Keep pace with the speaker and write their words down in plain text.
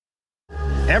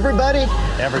Everybody,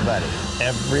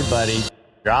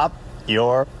 drop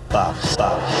your buffs.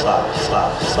 Drop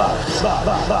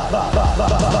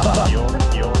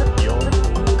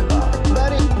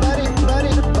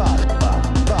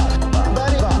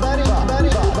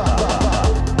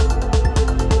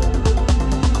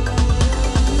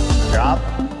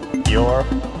your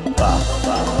buffs.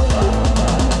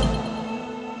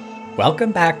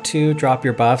 Welcome back to Drop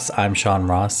Your Buffs. I'm Sean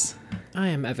Ross. I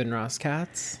am Evan Ross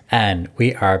Katz. And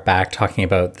we are back talking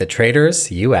about The Traitors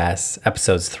US,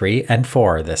 episodes 3 and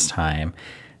 4 this time.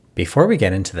 Before we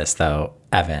get into this, though,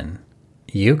 Evan,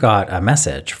 you got a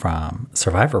message from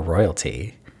Survivor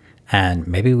Royalty, and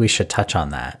maybe we should touch on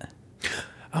that.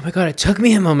 Oh my God, it took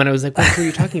me a moment. I was like, what were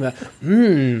you talking about?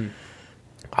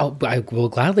 I will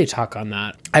gladly talk on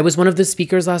that. I was one of the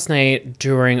speakers last night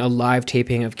during a live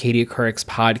taping of Katie Couric's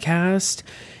podcast.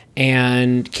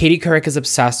 And Katie Couric is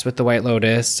obsessed with The White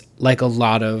Lotus, like a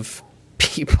lot of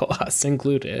people, us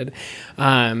included.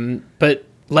 But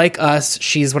like us,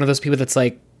 she's one of those people that's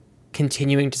like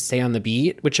continuing to stay on the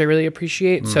beat, which I really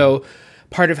appreciate. So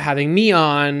part of having me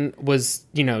on was,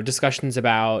 discussions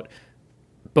about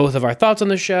both of our thoughts on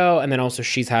the show. And then also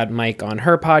she's had Mike on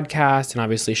her podcast. And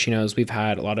obviously she knows we've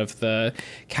had a lot of the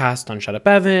cast on Shut Up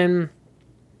Evan.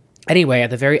 Anyway, at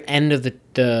the very end of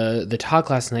the talk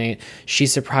last night, she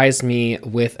surprised me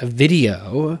with a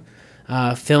video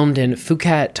filmed in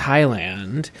Phuket,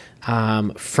 Thailand,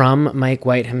 from Mike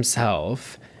White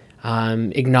himself,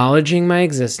 acknowledging my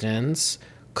existence,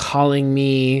 calling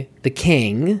me the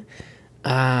king,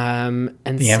 and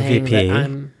the saying MVP. that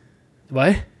I'm...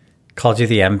 What? Called you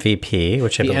the MVP,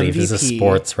 which I believe is a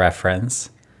sports reference.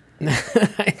 I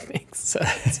think so,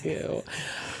 too.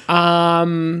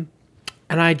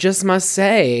 And I just must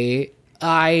say,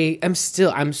 I'm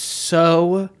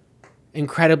so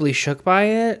incredibly shook by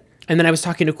it. And then I was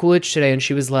talking to Coolidge today and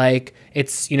she was like,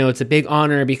 it's a big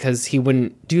honor because he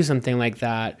wouldn't do something like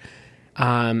that.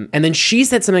 And then she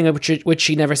said something which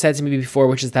she never said to me before,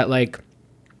 which is that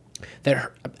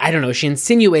she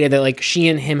insinuated that she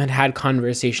and him had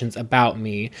conversations about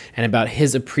me and about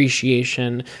his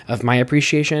appreciation of my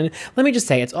appreciation. Let me just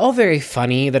say, it's all very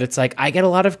funny that it's I get a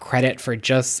lot of credit for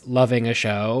just loving a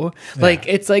show. Yeah.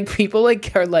 It's people are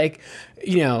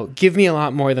give me a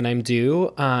lot more than I'm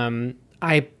due.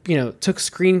 I took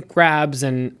screen grabs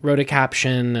and wrote a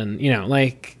caption and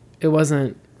it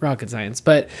wasn't rocket science,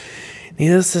 but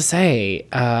needless to say,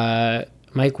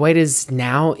 Mike White is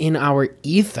now in our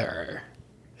ether.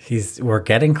 We're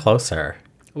getting closer.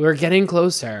 We're getting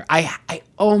closer. I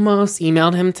almost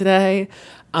emailed him today,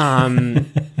 but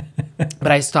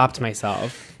I stopped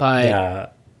myself. But yeah.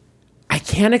 I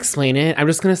can't explain it. I'm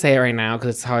just going to say it right now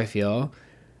because it's how I feel.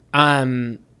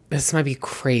 This might be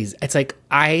crazy. It's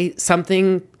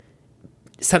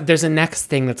there's a next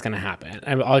thing that's going to happen.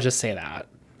 I'll just say that.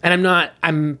 And I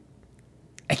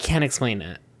can't explain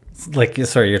it.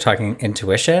 Sorry, you're talking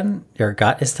intuition? Your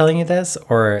gut is telling you this?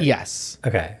 Or yes.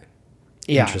 Okay.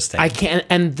 Yeah. Interesting. I can't,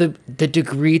 and the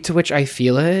degree to which I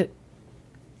feel it,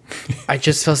 I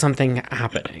just feel something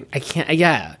happening. I can't,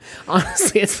 yeah.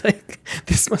 Honestly, it's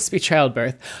this must be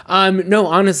childbirth. No,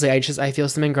 honestly, I feel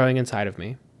something growing inside of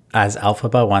me. As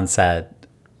Alphaba once said,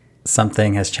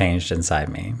 something has changed inside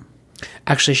me.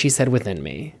 Actually, she said within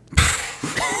me.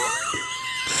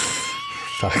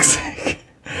 Fuck's sake.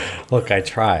 Look, I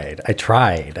tried.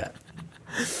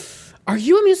 Are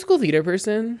you a musical theater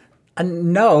person?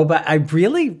 No, but I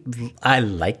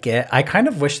like it. I kind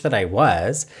of wish that I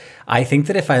was. I think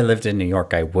that if I lived in New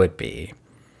York, I would be.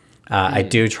 I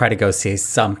do try to go see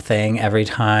something every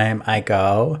time I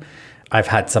go. I've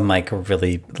had some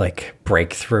really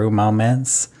breakthrough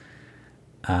moments.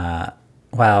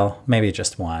 Well, maybe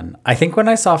just one. I think when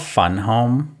I saw Fun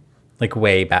Home,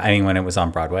 way back, when it was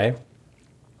on Broadway,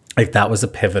 that was a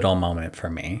pivotal moment for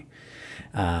me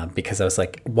because I was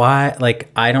why?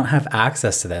 I don't have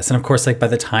access to this. And of course, by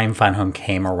the time Fun Home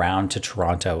came around to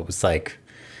Toronto,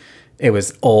 it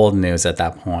was old news at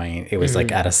that point. It was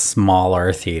at a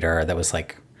smaller theater that was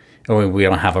we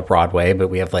don't have a Broadway, but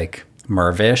we have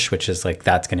Mirvish, which is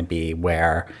that's going to be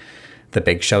where the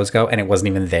big shows go. And it wasn't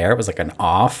even there. It was an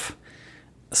off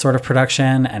sort of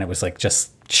production. And it was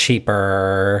just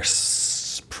cheaper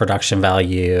production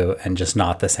value and just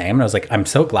not the same. And I was I'm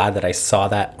so glad that I saw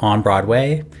that on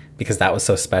Broadway because that was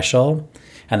so special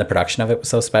and the production of it was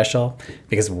so special,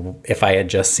 because if I had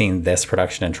just seen this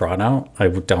production in Toronto, I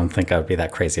don't think I would be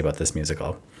that crazy about this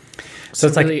musical. So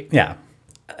it's really, yeah,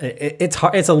 it's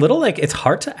hard. It's a little it's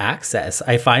hard to access.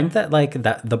 I find that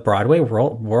that the Broadway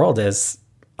world is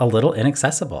a little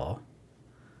inaccessible.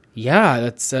 Yeah,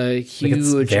 that's a Like, huge.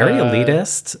 it's very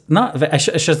elitist. Not, I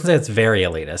shouldn't say it's very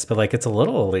elitist, but like it's a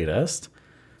little elitist.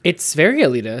 It's very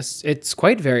elitist. It's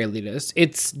quite very elitist.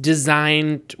 It's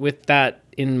designed with that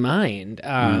in mind.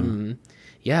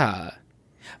 Yeah.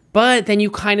 But then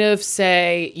you kind of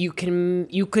say you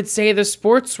could say the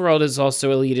sports world is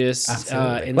also elitist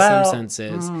in some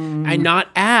senses, and not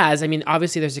as. I mean,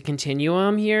 obviously there's a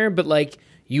continuum here, but like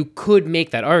you could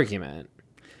make that argument.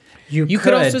 You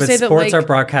could also but say sports are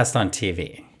broadcast on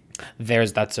TV.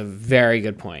 That's a very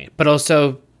good point. But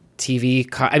also TV.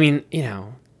 I mean,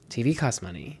 TV costs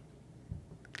money.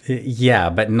 Yeah,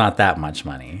 but not that much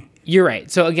money. You're right.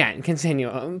 So again,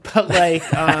 continuum, but like,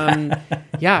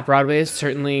 yeah, Broadway is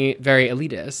certainly very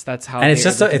elitist. That's how. And it's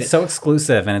just it's so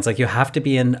exclusive, and it's like you have to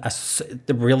be in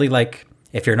really like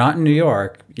if you're not in New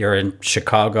York, you're in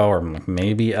Chicago or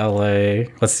maybe LA.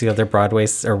 What's the other Broadway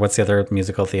or what's the other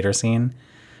musical theater scene?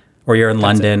 Or you're in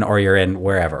London, or you're in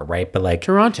wherever, right? But like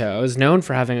Toronto is known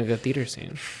for having a good theater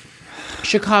scene.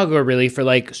 Chicago, really, for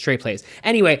like straight plays.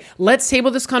 Anyway, let's table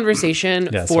this conversation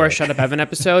for a Shut Up Evan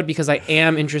episode, because I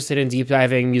am interested in deep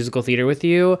diving musical theater with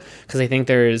you, because I think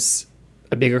there's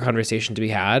a bigger conversation to be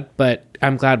had. But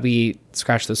I'm glad we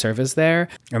scratched the surface there.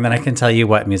 And then I can tell you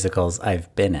what musicals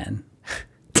I've been in.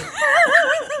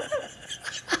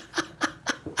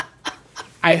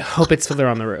 I hope it's Fiddler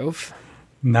on the Roof.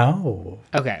 No.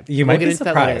 Okay. You might be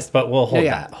surprised, but we'll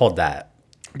hold that.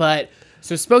 But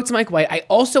so spoke to Mike White. I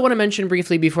also want to mention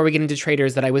briefly before we get into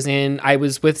Traitors that I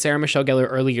was with Sarah Michelle Gellar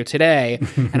earlier today,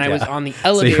 and I was on the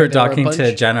elevator. So you were talking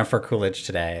to Jennifer Coolidge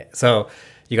today. So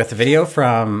you got the video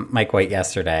from Mike White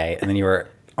yesterday, and then you were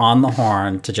on the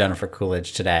horn to Jennifer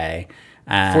Coolidge today.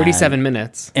 47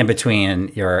 minutes. In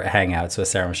between your hangouts with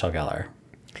Sarah Michelle Gellar.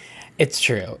 It's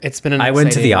true. It's been an I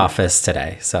went to the office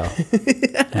today, so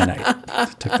and I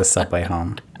took the subway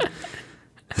home.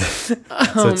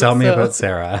 So tell me about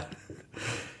Sarah.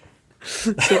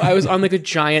 So I was on like a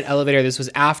giant elevator. This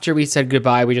was after we said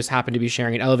goodbye. We just happened to be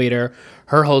sharing an elevator.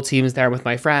 Her whole team's there with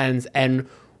my friends, and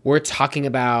we're talking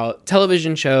about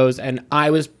television shows, and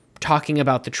I was talking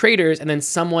about the Traitors, and then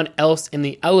someone else in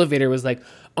the elevator was like,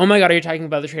 oh my God, are you talking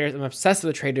about the Traitors? I'm obsessed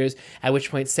with the Traitors. At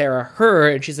which point Sarah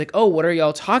heard, and she's like, oh, what are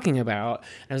y'all talking about?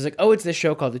 And I was like, oh, it's this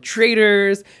show called The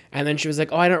Traitors. And then she was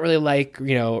like, oh, I don't really like,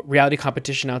 reality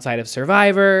competition outside of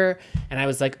Survivor. And I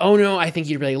was like, oh no, I think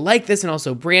you'd really like this. And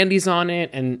also Brandy's on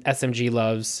it. And SMG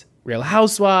loves Real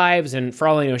Housewives. And for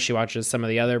all I know, she watches some of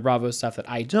the other Bravo stuff that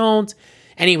I don't.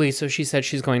 Anyway, so she said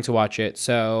she's going to watch it.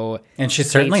 And she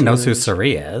certainly knows who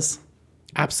Suri is.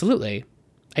 Absolutely.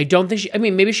 I don't think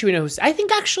maybe she would know I think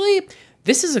actually,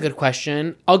 this is a good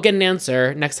question. I'll get an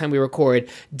answer next time we record.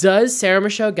 Does Sarah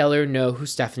Michelle Gellar know who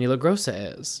Stephanie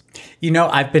LaGrossa is?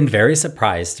 I've been very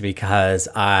surprised because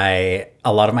a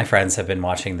lot of my friends have been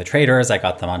watching The Traitors. I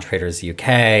got them on Traitors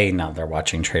UK. Now they're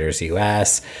watching Traitors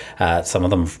US. Some of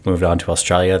them moved on to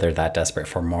Australia. They're that desperate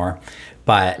for more.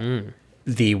 But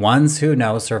the ones who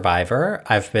know Survivor,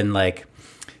 I've been like,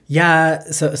 yeah,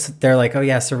 so they're like, oh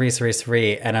yeah,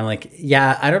 Suri. And I'm like,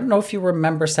 yeah, I don't know if you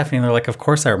remember Stephanie. And they're like, of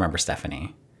course I remember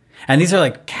Stephanie. And these are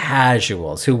like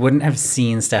casuals who wouldn't have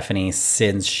seen Stephanie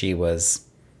since she was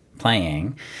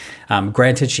playing.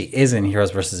 Granted, she is in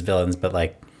Heroes versus Villains, but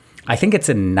like, I think it's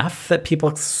enough that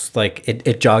people like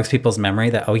it jogs people's memory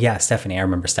that, oh yeah, Stephanie, I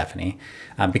remember Stephanie,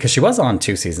 because she was on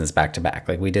 2 seasons back to back.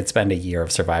 Like we did spend a year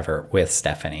of Survivor with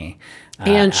Stephanie,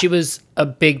 and she was a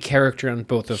big character on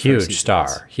both of her seasons.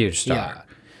 Huge star. Yeah.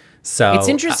 So it's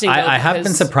interesting. I have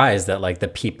been surprised that like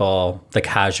the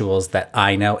casuals that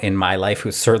I know in my life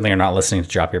who certainly are not listening to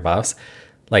Drop Your Buffs,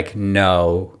 like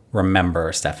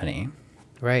remember Stephanie.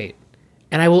 Right,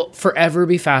 and I will forever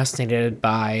be fascinated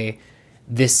by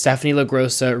this Stephanie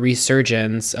LaGrossa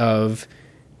resurgence of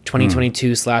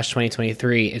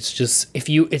 2022/2023.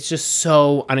 It's just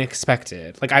so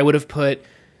unexpected. Like I would have put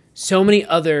so many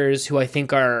others who I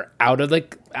think are out of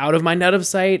mind, out of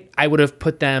sight. I would have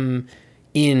put them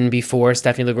in before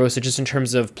Stephanie LaGrossa, just in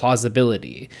terms of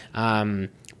plausibility.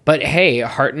 But hey,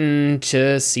 heartened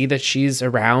to see that she's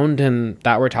around and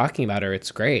that we're talking about her.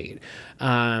 It's great.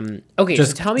 Okay, so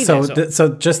tell me.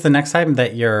 So just the next time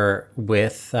that you're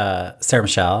with Sarah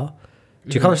Michelle,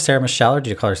 do you call her Sarah Michelle or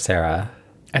do you call her Sarah?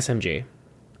 SMG.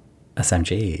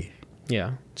 SMG.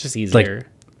 Yeah, it's just easier.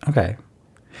 Okay.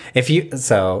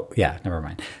 Never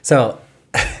mind. So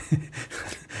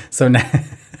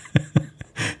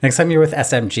next time you're with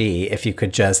SMG, if you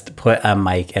could just put a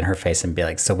mic in her face and be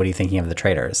like, so what are you thinking of The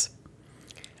Traitors?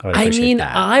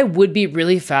 I would be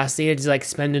really fascinated to like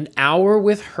spend an hour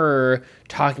with her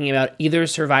talking about either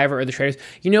Survivor or The Traitors.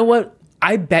 You know what?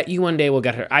 I bet you one day we'll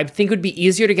get her. I think it would be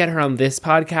easier to get her on this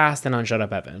podcast than on Shut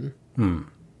Up Evan.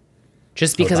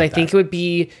 just because love I think that. it would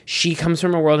be, she comes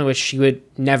from a world in which she would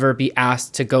never be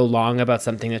asked to go long about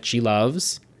something that she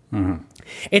loves.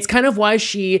 It's kind of why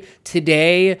she,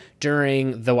 today,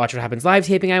 during the Watch What Happens live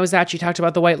taping I was at, she talked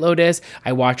about the White Lotus.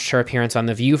 I watched her appearance on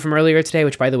The View from earlier today,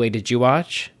 which, by the way, did you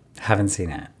watch? Haven't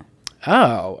seen it.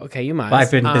 Oh, okay, you must. Well,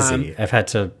 I've been busy. I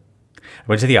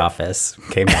went to the office,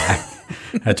 came back,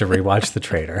 had to rewatch The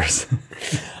Traitors.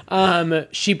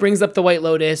 She brings up the White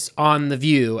Lotus on The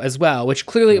View as well, which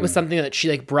clearly it was something that she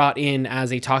like brought in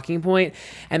as a talking point.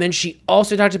 And then she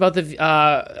also talked about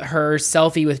her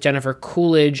selfie with Jennifer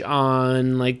Coolidge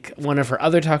on like one of her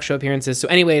other talk show appearances. So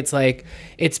anyway, it's like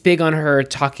it's big on her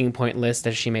talking point list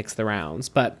as she makes the rounds.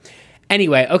 But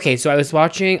anyway, okay, so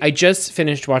I just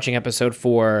finished watching episode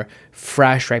 4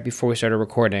 fresh right before we started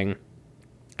recording.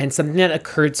 And something that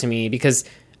occurred to me, because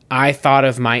I thought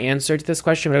of my answer to this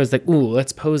question, but I was like, ooh,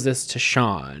 let's pose this to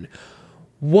Sean.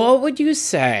 What would you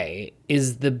say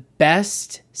is the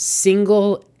best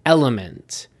single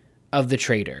element of The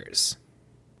Traitors?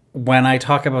 When I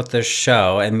talk about this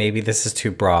show, and maybe this is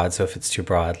too broad, so if it's too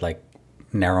broad, like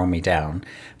narrow me down,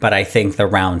 but I think the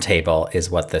round table is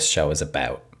what this show is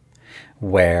about,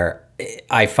 where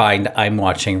I find I'm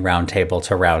watching round table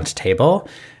to round table,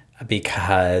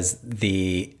 because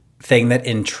the thing that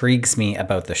intrigues me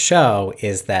about the show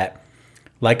is that,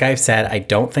 like I've said, I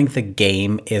don't think the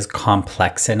game is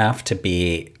complex enough to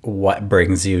be what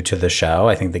brings you to the show.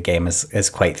 I think the game is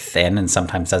quite thin and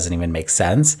sometimes doesn't even make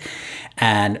sense.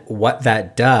 And what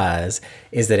that does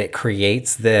is that it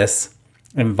creates this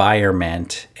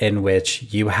environment in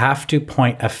which you have to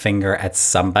point a finger at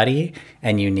somebody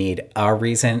and you need a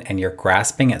reason, and you're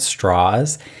grasping at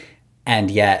straws.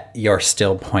 And yet you're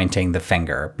still pointing the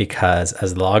finger, because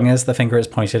as long as the finger is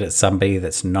pointed at somebody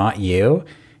that's not you,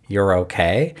 you're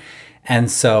okay. And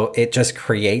so it just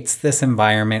creates this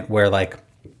environment where like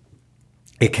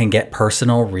it can get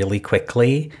personal really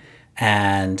quickly.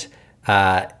 And,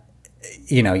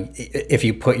 if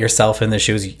you put yourself in the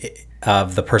shoes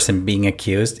of the person being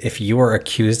accused, if you are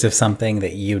accused of something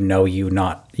that you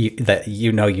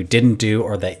didn't do,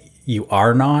 or that you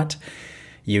are not,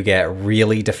 you get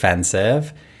really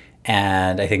defensive.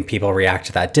 And I think people react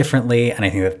to that differently. And I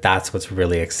think that that's what's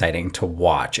really exciting to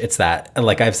watch. It's that,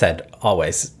 like I've said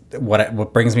always,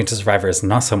 what brings me to Survivor is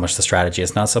not so much the strategy.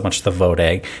 It's not so much the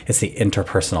voting. It's the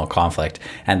interpersonal conflict.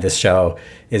 And this show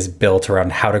is built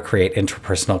around how to create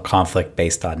interpersonal conflict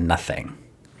based on nothing.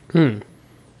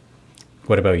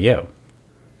 What about you?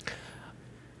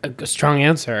 A strong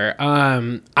answer.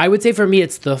 I would say for me,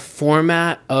 it's the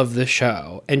format of the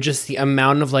show and just the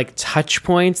amount of like touch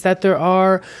points that there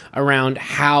are around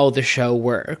how the show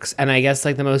works. And I guess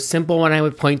like the most simple one I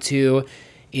would point to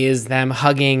is them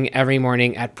hugging every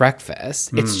morning at breakfast.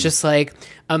 It's just like,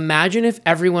 imagine if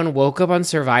everyone woke up on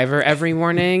Survivor every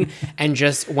morning and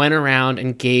just went around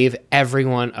and gave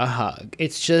everyone a hug.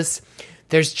 It's just,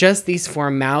 there's just these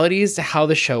formalities to how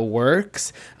the show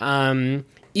works.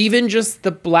 Even just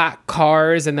the black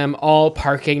cars and them all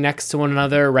parking next to one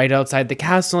another right outside the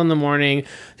castle in the morning.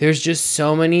 There's just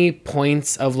so many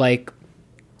points of like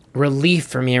relief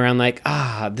for me around like,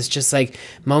 this just like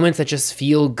moments that just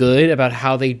feel good about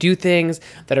how they do things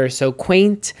that are so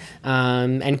quaint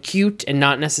and cute and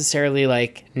not necessarily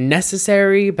like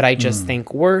necessary, but I just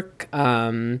think work.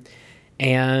 And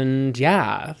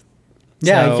yeah.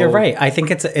 Yeah, So, you're right. I think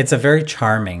it's a very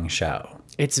charming show.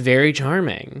 It's very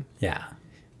charming. Yeah.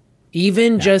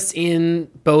 Even just in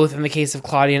both, in the case of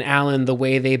Claudia and Alan, the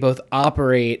way they both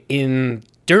operate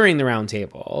during the round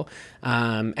table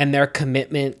and their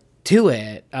commitment to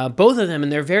it, both of them in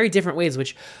their very different ways,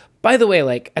 which, by the way,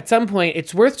 like at some point,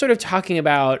 it's worth sort of talking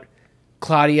about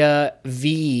Claudia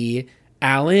v.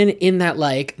 Alan in that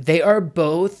like they are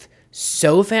both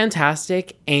so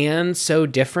fantastic and so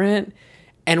different.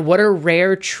 And what a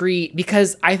rare treat,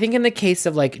 because I think in the case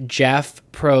of like Jeff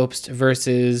Probst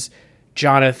versus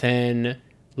Jonathan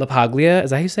LaPaglia,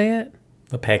 is that how you say it?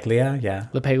 LaPaglia, yeah.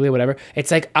 LaPaglia, whatever.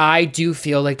 It's like, I do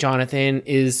feel like Jonathan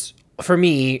is, for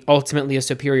me, ultimately a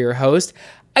superior host.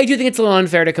 I do think it's a little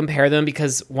unfair to compare them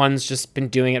because one's just been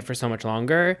doing it for so much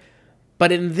longer.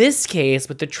 But in this case,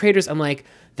 with the Traitors, I'm like,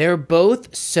 they're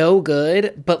both so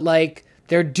good, but like,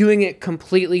 they're doing it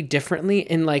completely differently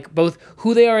in like both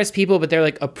who they are as people, but their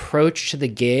like approach to the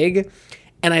gig.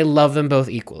 And I love them both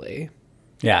equally.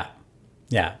 Yeah.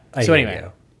 Yeah. So anyway.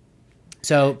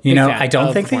 So, I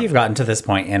don't think that you've gotten to this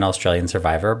point in Australian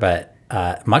Survivor, but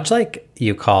much like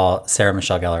you call Sarah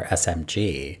Michelle Gellar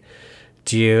SMG,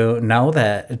 do you know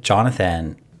that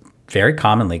Jonathan very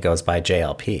commonly goes by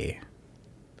JLP?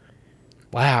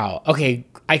 Wow. Okay,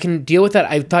 I can deal with that.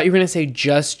 I thought you were going to say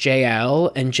just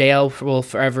JL, and JL will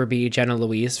forever be Jenna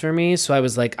Louise for me. So I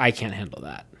was like, I can't handle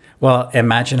that. Well,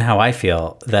 imagine how I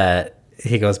feel that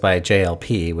he goes by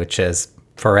JLP, which is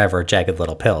forever Jagged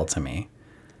Little Pill to me.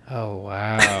 Oh,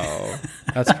 wow.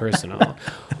 That's personal.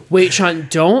 Wait, Sean,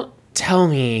 don't tell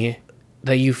me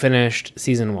that you finished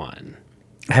season 1.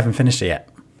 I haven't finished it yet.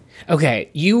 Okay,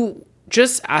 you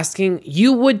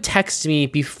would text me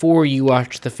before you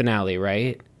watched the finale,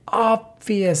 right?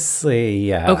 Obviously,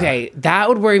 yeah. Okay, that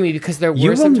would worry me because there were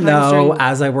You will some times know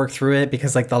as I work through it,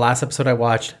 because like the last episode I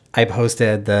watched, I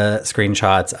posted the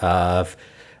screenshots of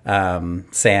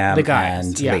Sam The guys,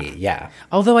 and yeah. Lee. Yeah.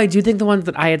 Although I do think the ones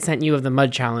that I had sent you of the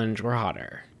mud challenge were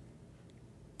hotter.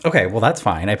 Okay, well that's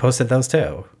fine. I posted those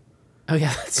too. Oh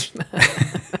yeah, that's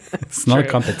It's not a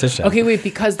competition. okay. Wait,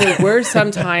 because there were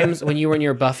some times when you were in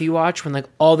your Buffy watch when like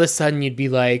all of a sudden you'd be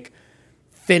like,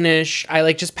 finish. I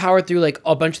like just powered through like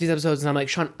a bunch of these episodes, and I'm like,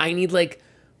 Sean, I need like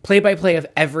play by play of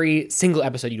every single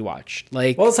episode you watched.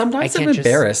 Like, Well, sometimes I I'm can't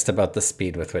embarrassed about the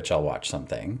speed with which I'll watch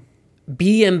something. just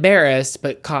be embarrassed,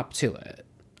 but cop to it.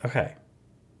 Okay.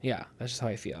 Yeah, that's just how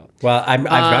I feel. Well, I've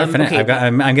got to finish. okay.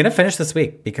 I'm going to finish this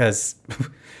week because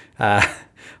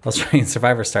Australian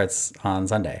Survivor starts on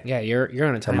Sunday. Yeah, you're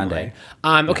on a timeline. Monday.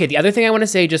 Okay, the other thing I want to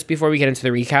say just before we get into the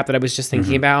recap that I was just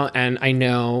thinking about, and I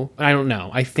don't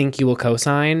know, I think you will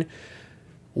co-sign.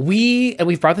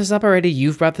 We've brought this up already.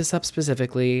 You've brought this up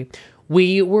specifically.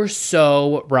 We were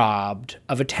so robbed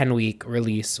of a 10-week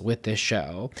release with this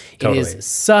show. Totally. It is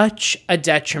such a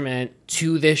detriment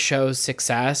to this show's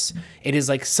success. It is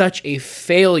like such a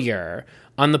failure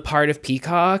on the part of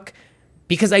Peacock,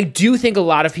 because I do think a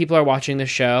lot of people are watching the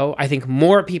show. I think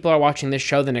more people are watching this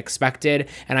show than expected,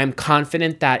 and I'm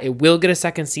confident that it will get a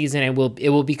second season and it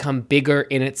will become bigger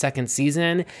in its second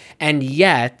season. And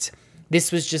yet,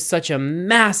 this was just such a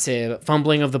massive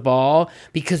fumbling of the ball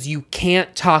because you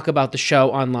can't talk about the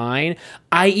show online.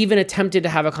 I even attempted to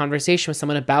have a conversation with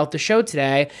someone about the show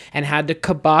today and had to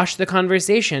kibosh the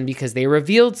conversation because they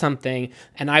revealed something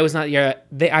and I was not yet.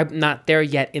 I'm not there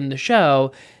yet in the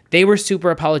show. They were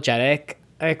super apologetic.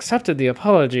 I accepted the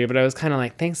apology, but I was kind of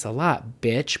like, thanks a lot,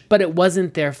 bitch. But it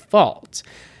wasn't their fault.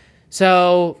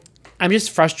 So I'm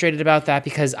just frustrated about that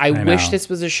because I wish this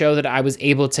was a show that I was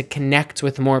able to connect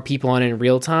with more people on in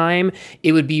real time.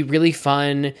 It would be really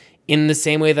fun in the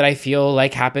same way that I feel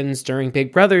like happens during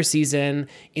Big Brother season,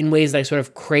 in ways that I sort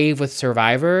of crave with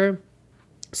Survivor.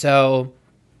 So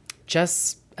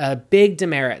just a big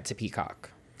demerit to Peacock.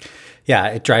 Yeah,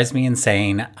 it drives me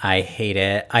insane. I hate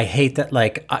it. I hate that,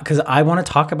 like, because I want to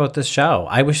talk about this show.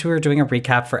 I wish we were doing a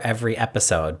recap for every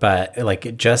episode, but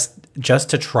like just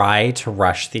to try to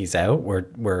rush these out,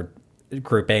 we're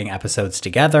grouping episodes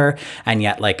together, and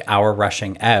yet like our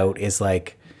rushing out is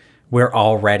like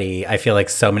I feel like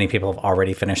so many people have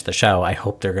already finished the show. I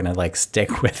hope they're gonna like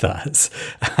stick with us.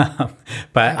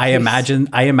 But I imagine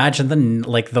the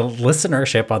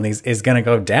listenership on these is gonna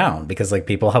go down because like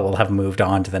people will have moved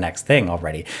on to the next thing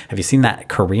already. Have you seen that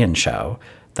Korean show?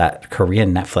 That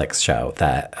Korean Netflix show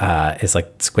that is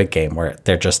like Squid Game, where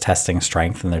they're just testing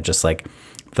strength and they're just like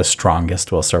the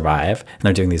strongest will survive, and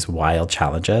they're doing these wild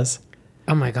challenges.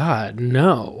 Oh my God,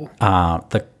 no.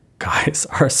 The guys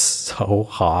are so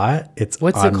hot. It's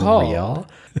What's unreal. it called?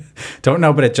 Don't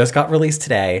know, but it just got released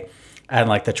today, and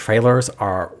like the trailers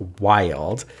are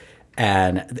wild,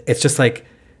 and it's just like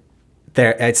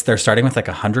they're starting with like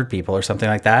 100 people or something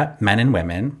like that, men and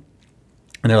women,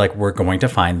 and they're like, we're going to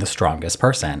find the strongest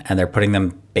person, and they're putting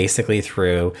them basically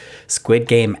through Squid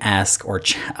Game-esque or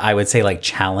I would say like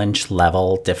challenge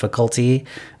level difficulty,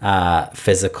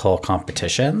 physical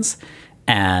competitions.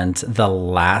 And the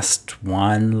last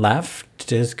one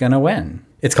left is going to win.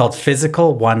 It's called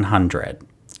Physical 100,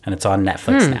 and it's on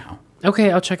Netflix now.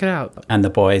 Okay, I'll check it out. And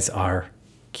the boys are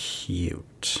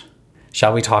cute.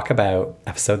 Shall we talk about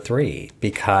episode 3?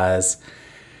 Because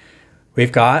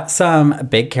we've got some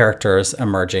big characters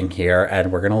emerging here,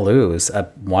 and we're going to lose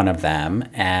one of them.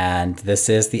 And this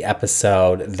is the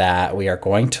episode that we are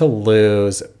going to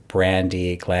lose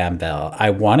Brandi Glanville. I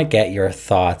want to get your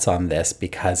thoughts on this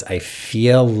because I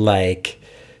feel like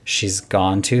she's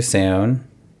gone too soon.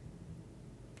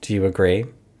 Do you agree?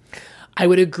 I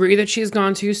would agree that she's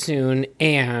gone too soon,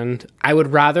 and I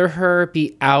would rather her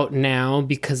be out now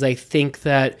because I think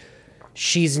that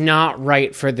she's not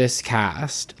right for this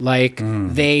cast. Like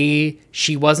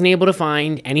she wasn't able to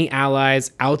find any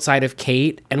allies outside of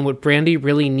Kate, and what Brandi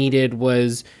really needed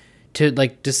was to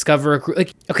like discover a group.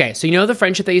 Like, okay, so you know the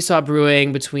friendship that you saw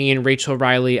brewing between Rachel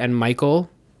Riley and Michael?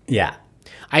 Yeah.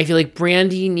 I feel like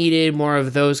Brandi needed more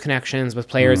of those connections with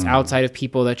players outside of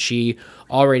people that she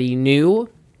already knew.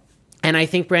 And I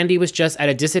think Brandy was just at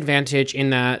a disadvantage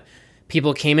in that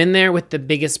people came in there with the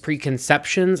biggest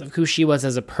preconceptions of who she was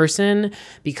as a person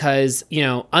because, you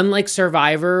know, unlike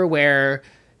Survivor where,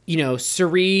 you know,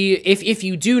 Cirie, if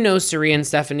you do know Cirie and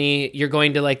Stephanie, you're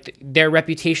going to like, their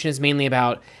reputation is mainly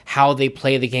about how they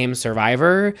play the game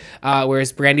Survivor,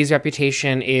 whereas Brandy's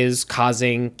reputation is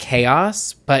causing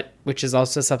chaos, but which is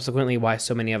also subsequently why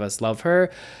so many of us love her.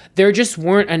 There just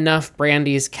weren't enough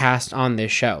Brandys cast on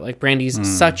this show. Like, Brandy's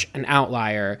such an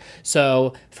outlier.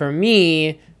 So for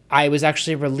me, I was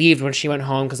actually relieved when she went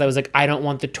home because I was like, I don't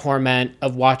want the torment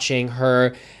of watching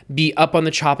her be up on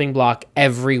the chopping block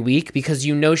every week because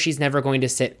you know she's never going to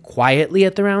sit quietly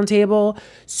at the round table.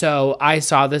 So I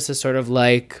saw this as sort of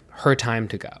like her time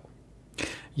to go.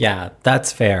 Yeah,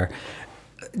 that's fair.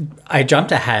 I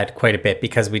jumped ahead quite a bit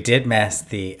because we did miss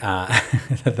the,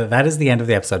 that is the end of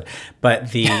the episode,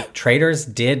 but the traitors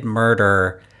did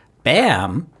murder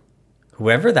Bam,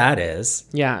 whoever that is.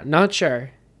 Yeah, not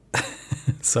sure.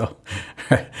 So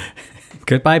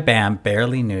goodbye, Bam,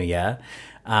 barely knew ya.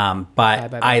 But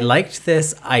bye. I liked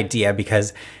this idea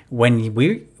because when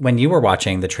you were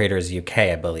watching The Traitors UK,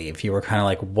 I believe, you were kind of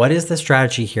like, what is the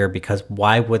strategy here? Because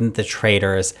why wouldn't the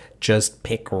traitors just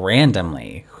pick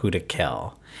randomly who to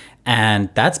kill? And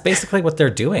that's basically what they're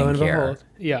doing here. Behold.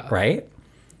 Yeah. Right?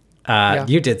 Yeah.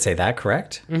 You did say that,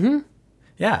 correct? Mm-hmm.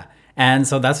 Yeah. And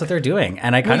so that's what they're doing.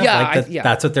 And I kind of like that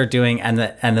that's what they're doing and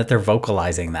that they're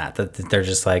vocalizing that they're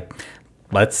just like,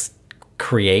 let's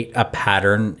create a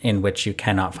pattern in which you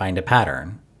cannot find a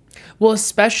pattern. Well,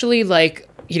 especially like,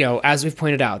 you know, as we've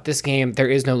pointed out, this game, there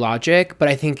is no logic, but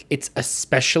I think it's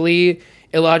especially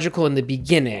illogical in the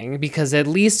beginning because at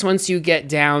least once you get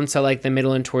down to like the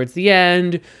middle and towards the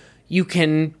end, you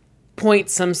can point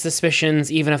some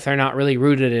suspicions even if they're not really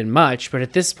rooted in much. But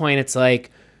at this point, it's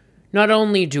like, not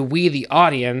only do we, the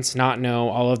audience, not know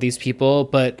all of these people,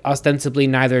 but ostensibly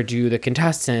neither do the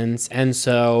contestants. And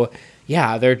so,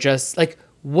 yeah, they're just like,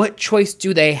 what choice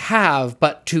do they have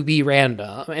but to be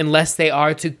random? Unless they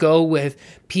are to go with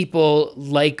people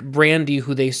like Brandy,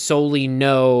 who they solely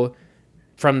know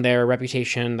from their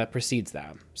reputation that precedes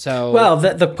them. So, well,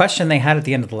 the question they had at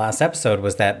the end of the last episode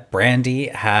was that Brandy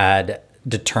had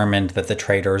determined that the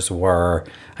traitors were,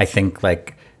 I think,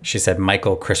 like she said,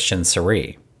 Michael, Christian,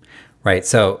 Cirie. Right.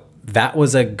 So that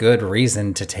was a good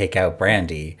reason to take out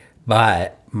Brandy,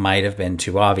 but might have been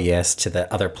too obvious to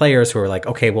the other players who were like,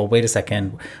 okay, well, wait a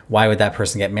second. Why would that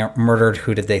person get murdered?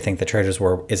 Who did they think the traitors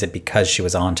were? Is it because she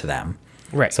was on to them?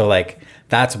 Right. So like,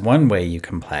 that's one way you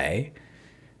can play.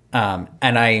 And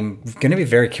I'm going to be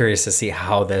very curious to see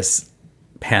how this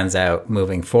pans out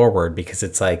moving forward, because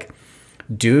it's like,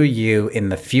 do you in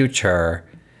the future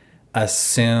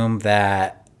assume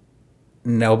that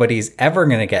nobody's ever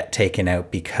going to get taken out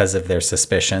because of their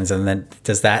suspicions? And then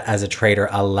does that as a traitor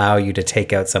allow you to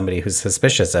take out somebody who's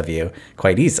suspicious of you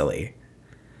quite easily?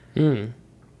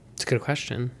 It's a good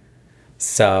question.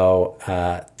 So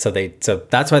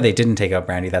that's why they didn't take out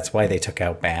Brandy. That's why they took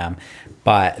out Bam.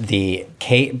 But the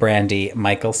Kate, Brandy,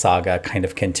 Michael saga kind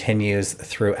of continues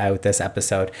throughout this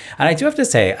episode. And I do have to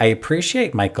say, I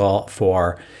appreciate Michael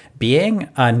for being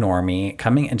a normie,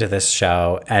 coming into this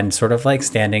show and sort of like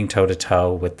standing toe to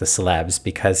toe with the celebs,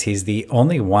 because he's the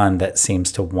only one that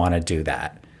seems to want to do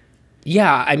that.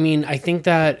 Yeah, I mean, I think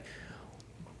that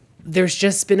there's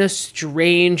just been a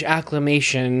strange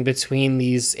acclamation between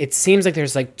these. It seems like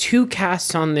there's like two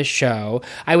casts on this show.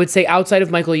 I would say outside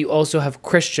of Michael, you also have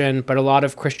Christian, but a lot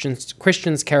of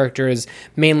Christian's character is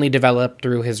mainly developed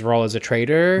through his role as a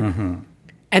traitor. Mm-hmm.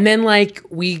 And then like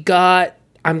we got,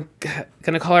 I'm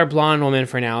going to call her blonde woman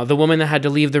for now, the woman that had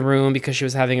to leave the room because she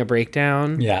was having a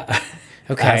breakdown. Yeah.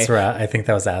 Okay. Azra. I think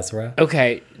that was Azra.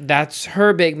 Okay. That's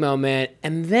her big moment.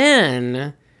 And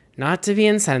then, not to be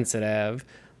insensitive,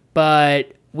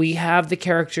 but we have the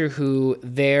character who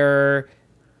they're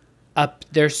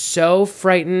so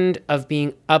frightened of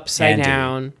being upside Andy.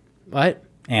 down. What?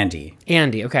 Andy.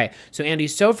 Okay. So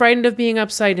Andy's so frightened of being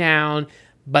upside down,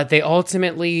 but they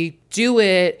ultimately do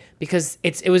it because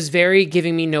it was very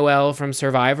giving me Noelle from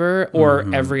Survivor or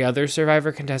every other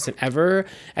Survivor contestant ever,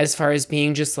 as far as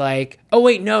being just like, oh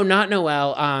wait, no, not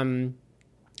Noelle,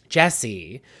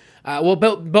 Jesse. Well,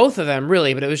 both of them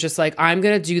really, but it was just like, I'm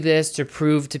going to do this to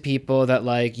prove to people that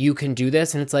like you can do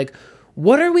this. And it's like,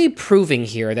 what are we proving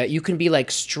here? That you can be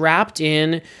like strapped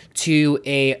in to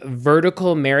a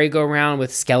vertical merry-go-round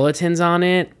with skeletons on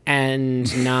it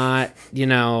and not,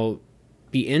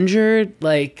 be injured?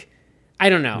 Like, I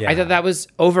don't know. Yeah. I thought that was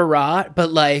overwrought,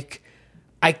 but like,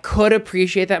 I could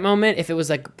appreciate that moment if it was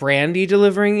like Brandy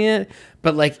delivering it,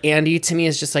 but like Andy to me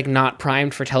is just like not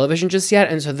primed for television just yet.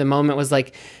 And so the moment was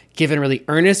like given really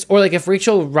earnest, or like if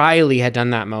Rachel Riley had done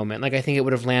that moment, like I think it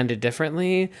would have landed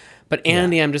differently. But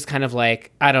Andy, I'm just kind of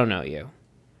like, I don't know you.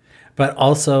 But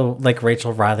also, like,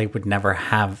 Rachel Riley would never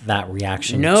have that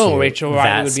reaction. No, to Rachel that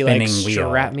Riley would be like, spinning wheel,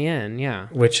 strap me in. Yeah.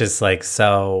 which is like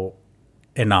so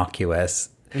innocuous.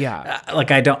 Yeah.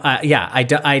 Like I don't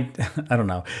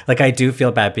know. Like I do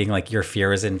feel bad being like your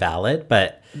fear is invalid,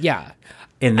 but Yeah.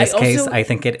 in this case, I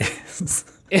think it is.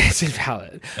 It's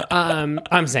invalid.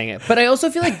 I'm saying it. But I also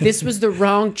feel like this was the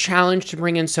wrong challenge to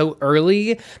bring in so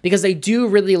early, because I do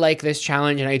really like this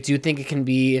challenge, and I do think it can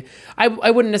be, I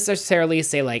wouldn't necessarily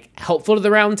say like helpful to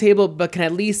the round table, but can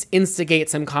at least instigate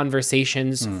some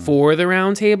conversations for the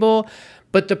round table.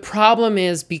 But the problem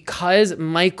is, because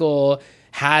Michael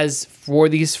has, for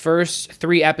these first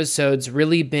 3 episodes,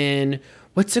 really been,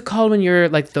 what's it called when you're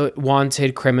like the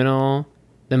wanted criminal,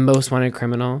 the most wanted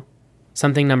criminal?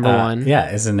 Something number 1.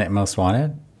 Yeah, isn't it Most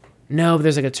Wanted? No, but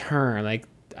there's like a term, like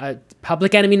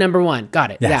public enemy number 1.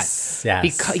 Got it. Yes,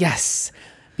 Yes. yes.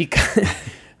 Because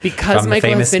From Michael the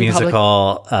famous has been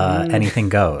musical Anything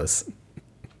Goes.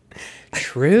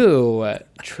 True.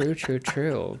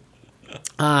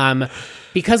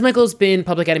 Because Michael's been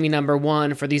public enemy number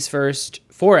 1 for these first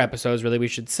 4 episodes, really, we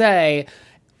should say,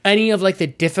 any of like the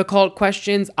difficult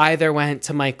questions either went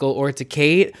to Michael or to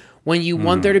Kate. When you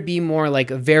want there to be more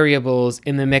like variables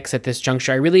in the mix at this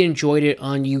juncture, I really enjoyed it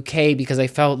on UK because I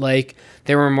felt like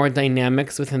there were more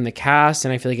dynamics within the cast,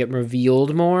 and I feel like it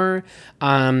revealed more.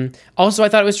 Also, I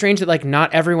thought it was strange that like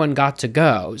not everyone got to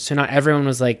go, so not everyone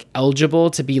was like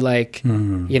eligible to be like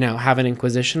have an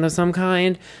inquisition of some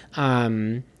kind.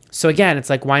 So again, it's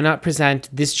like, why not present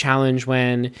this challenge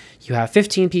when you have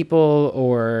 15 people,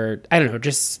 or I don't know,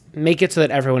 just make it so that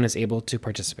everyone is able to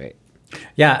participate.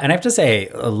 Yeah, and I have to say,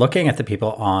 looking at the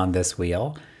people on this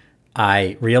wheel,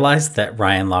 I realized that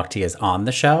Ryan Lochte is on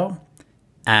the show,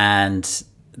 and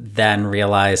then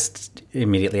realized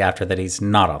immediately after that he's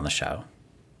not on the show.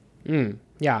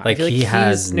 Yeah, Like, I feel he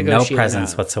has no negotiating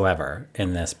presence that. whatsoever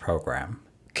in this program.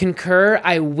 Concur.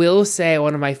 I will say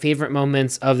one of my favorite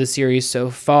moments of the series so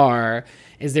far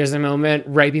is there's a moment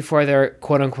right before they're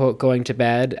quote unquote going to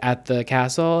bed at the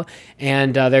castle,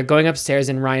 and they're going upstairs,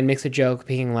 and Ryan makes a joke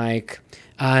being like,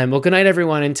 well, good night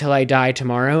everyone until I die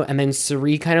tomorrow. And then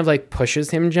Suri kind of like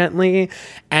pushes him gently,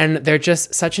 and they're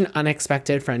just such an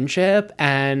unexpected friendship.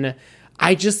 And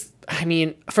I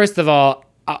mean, first of all,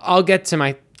 I'll get to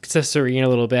Suri in a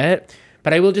little bit,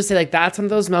 but I will just say like, that's one of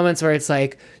those moments where it's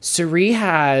like Suri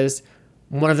has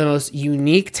one of the most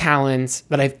unique talents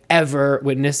that I've ever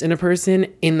witnessed in a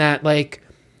person, in that like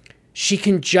she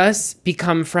can just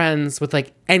become friends with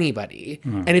like anybody,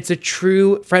 and it's a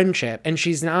true friendship, and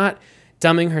she's not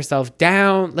dumbing herself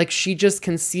down. Like, she just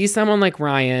can see someone like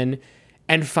Ryan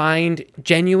and find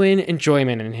genuine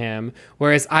enjoyment in him,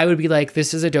 whereas I would be like,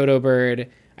 this is a dodo bird,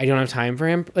 I don't have time for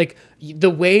him. Like,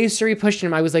 the way Suri pushed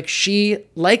him, I was like, she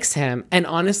likes him. And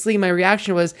honestly, my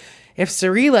reaction was, if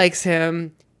Suri likes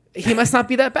him, he must not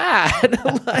be that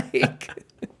bad. Like,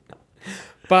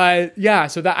 but yeah,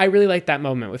 so that I really liked that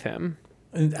moment with him.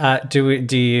 Do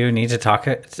you need to talk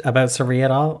about Suri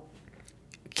at all?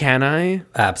 Can I?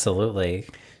 Absolutely.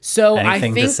 So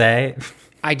Anything to say?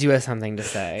 I do have something to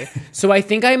say. So I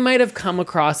think I might have come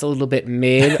across a little bit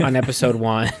mid on episode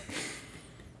 1.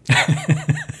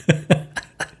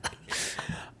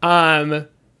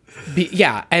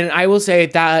 Yeah, and I will say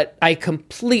that I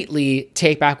completely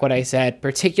take back what I said,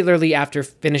 particularly after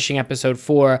finishing episode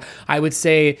 4. I would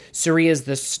say Suri is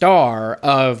the star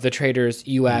of the Traitors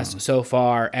US so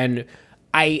far, and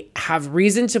I have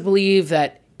reason to believe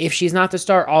that if she's not the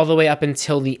star all the way up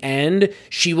until the end,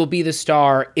 she will be the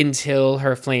star until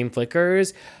her flame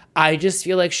flickers. I just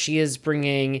feel like she is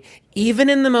bringing, even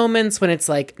in the moments when it's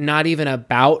like not even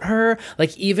about her,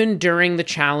 like even during the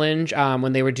challenge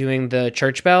when they were doing the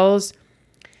church bells,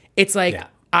 it's like,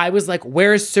 I was like,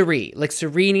 where's Suri? Like,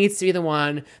 Suri needs to be the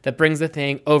one that brings the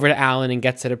thing over to Alan and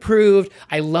gets it approved.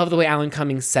 I love the way Alan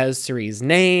Cummings says Suri's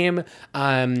name.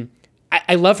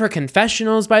 I love her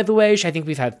confessionals, by the way. I think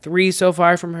we've had 3 so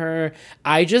far from her.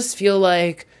 I just feel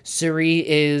like Suri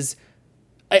is...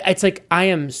 It's like, I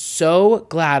am so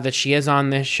glad that she is on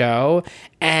this show.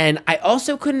 And I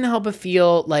also couldn't help but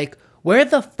feel like, where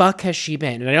the fuck has she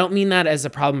been? And I don't mean that as a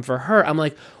problem for her. I'm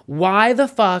like, why the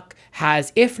fuck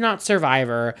has, if not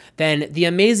Survivor, then The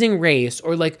Amazing Race,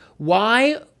 or like,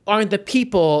 why aren't the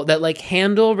people that like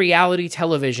handle reality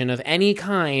television of any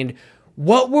kind,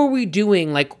 what were we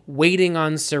doing, like, waiting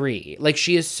on Suri? Like,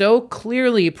 she is so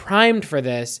clearly primed for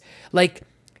this. Like,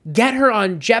 get her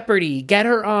on Jeopardy, get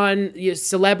her on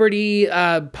Celebrity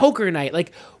Poker Night,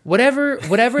 like whatever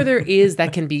there is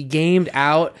that can be gamed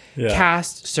out,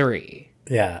 cast Cirie.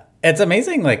 Yeah. It's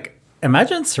amazing. Like,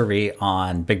 imagine Cirie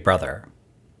on Big Brother.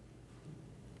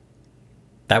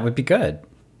 That would be good.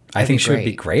 I think she would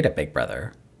be great at Big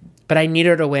Brother. But I need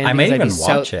her to win. I may even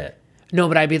watch it. No,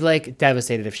 but I'd be like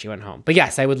devastated if she went home. But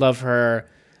yes, I would love her.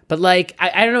 But like,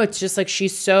 I don't know. It's just like she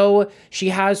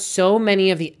has so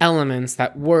many of the elements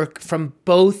that work from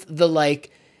both the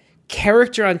like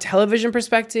character on television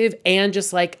perspective and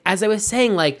just like, as I was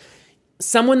saying, like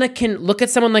someone that can look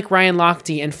at someone like Ryan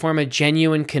Lochte and form a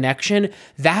genuine connection.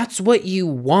 That's what you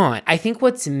want. I think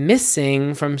what's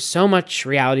missing from so much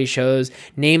reality shows,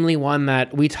 namely one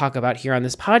that we talk about here on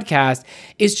this podcast,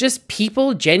 is just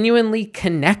people genuinely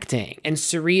connecting. And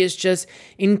Cirie is just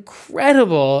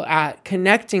incredible at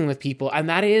connecting with people. And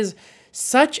that is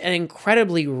such an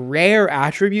incredibly rare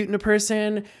attribute in a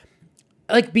person.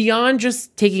 Like, beyond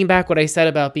just taking back what I said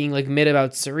about being like mid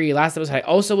about Cirie last episode, I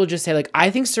also will just say, like, I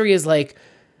think Cirie is like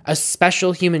a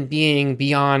special human being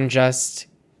beyond just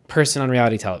person on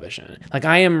reality television. Like,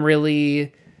 I am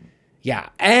really, yeah.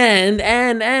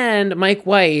 And Mike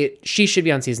White, she should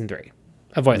be on season 3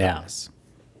 of White Lotus.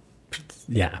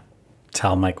 Yeah.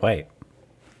 Tell Mike White.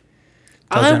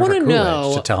 I want to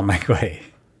know. To tell Mike White.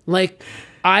 Like,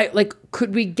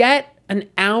 could we get an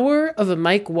hour of a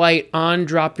Mike White on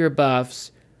Drop Your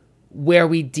Buffs where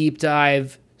we deep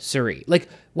dive Cirie? Like,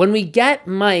 when we get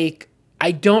Mike,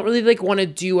 I don't really like want to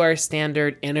do our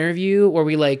standard interview where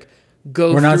we like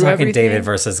go We're not through talking everything. David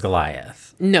versus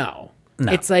Goliath. No.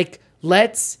 It's like,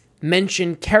 let's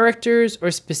mention characters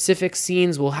or specific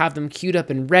scenes. We'll have them queued up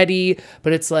and ready.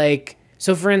 But it's like,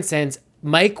 so for instance,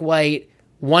 Mike White,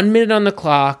 1 minute on the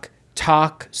clock,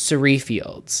 talk Cirie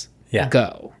Fields. Yeah.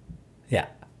 Go. Yeah.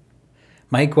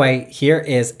 Mike White, here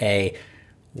is a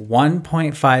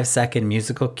 1.5 second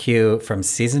musical cue from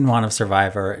season 1 of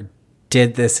Survivor.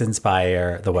 Did this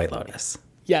inspire the White Lotus?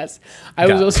 Yes.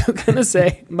 I was also going to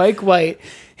say, Mike White,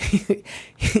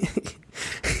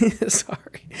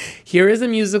 sorry. Here is a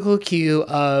musical cue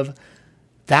of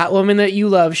that woman that you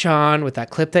love, Sean, with that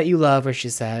clip that you love where she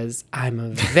says, I'm a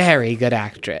very good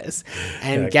actress.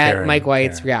 And get Karen, Mike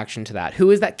White's reaction to that.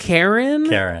 Who is that? Karen?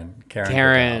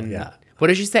 Karen. Yeah. What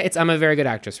did she say? It's I'm a very good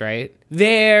actress, right?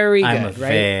 Very good, I'm a right?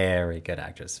 very good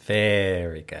actress.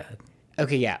 Very good.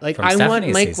 Okay, yeah. Like, From I want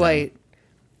Stephanie's Mike season. White.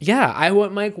 Yeah, I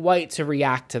want Mike White to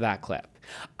react to that clip.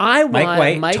 I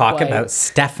want Mike White about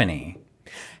Stephanie.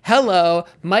 Hello,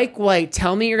 Mike White.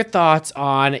 Tell me your thoughts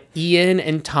on Ian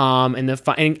and Tom and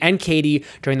and Katie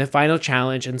during the final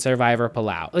challenge in Survivor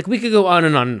Palau. Like, we could go on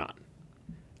and on and on.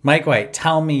 Mike White,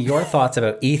 tell me your thoughts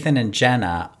about Ethan and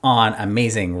Jenna on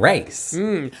Amazing Race.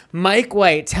 Mike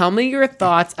White, tell me your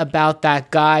thoughts about that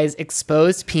guy's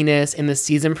exposed penis in the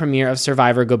season premiere of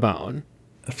Survivor Gabon.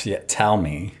 Yeah, tell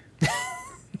me.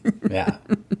 Yeah.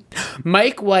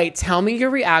 Mike White, tell me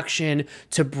your reaction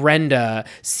to Brenda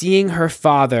seeing her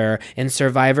father in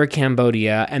Survivor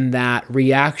Cambodia and that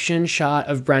reaction shot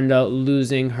of Brenda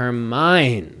losing her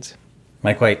mind.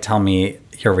 Mike White, tell me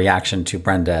your reaction to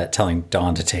Brenda telling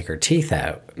Dawn to take her teeth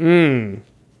out. Mike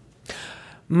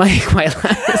White,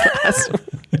 last one.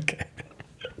 Okay.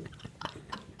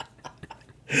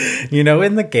 You know,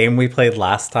 in the game we played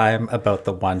last time about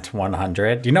the 1 to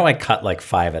 100, you know, I cut like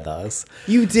 5 of those.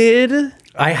 You did?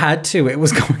 I had to. It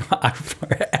was going on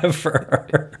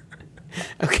forever.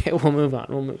 Okay, we'll move on.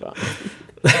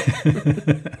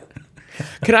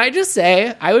 Can I just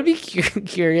say, I would be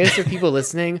curious for people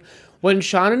listening. When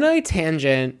Sean and I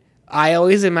tangent, I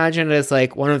always imagine it as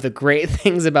like one of the great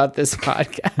things about this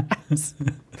podcast.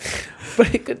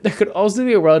 But there could also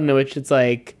be a world in which it's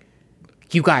like,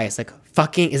 you guys, like,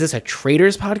 fucking, is this a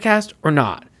Traitors podcast or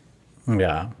not?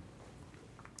 Yeah.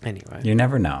 Anyway. You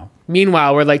never know.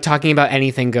 Meanwhile, we're like talking about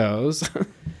anything goes.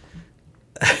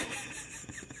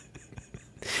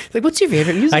 Like, what's your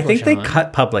favorite musical? I think Sean? they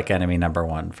cut Public Enemy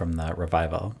 #1 from the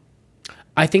revival.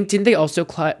 I think, didn't they also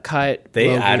cut They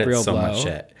Blow added Gabriel so Blow? much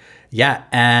shit. Yeah,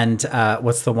 and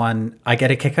what's the one? I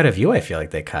Get a Kick Out of You, I feel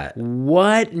like they cut.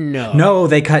 What? No. No,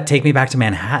 they cut Take Me Back to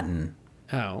Manhattan.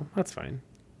 Oh, that's fine.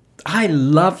 I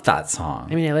love that song.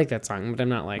 I mean, I like that song, but I'm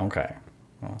not like... Okay.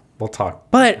 Well, we'll talk.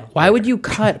 But why would you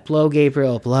cut Blow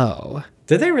Gabriel Blow?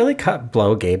 Did they really cut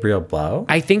Blow Gabriel Blow?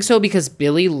 I think so because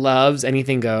Billy loves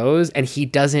Anything Goes, and he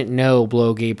doesn't know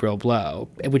Blow Gabriel Blow,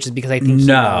 which is because I think he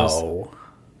knows. No.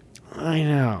 I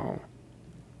know.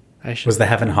 I should. Was the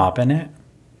Heaven Hop in it?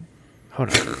 Hold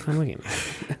on, I'm looking.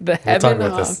 The We'll talk Heaven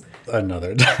about Hop. this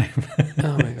another time.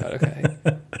 Oh my god. Okay.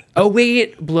 Oh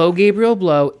wait, Blow Gabriel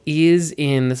Blow is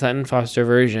in the Sutton Foster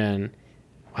version.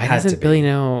 Why Has to doesn't be. Billy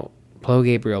know blow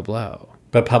Gabriel blow?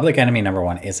 But Public Enemy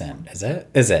 #1 isn't, is it?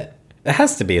 Is it? It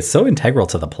has to be. It's so integral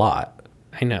to the plot.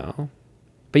 I know.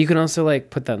 But you can also like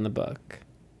put that in the book.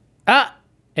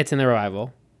 It's in the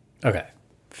revival. Okay.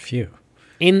 Phew.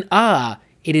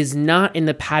 It is not in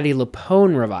the Patti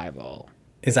LuPone revival.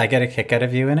 Is I Get a Kick Out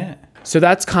of You in it? So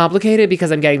that's complicated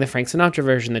because I'm getting the Frank Sinatra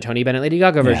version, the Tony Bennett, Lady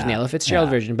Gaga version, the Yeah, Ella Fitzgerald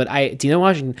yeah. version, Dina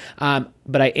Washington.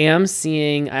 But I am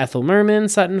seeing Ethel Merman,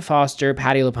 Sutton Foster,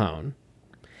 Patti LuPone,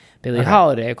 Billie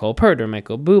Holiday, Cole Porter,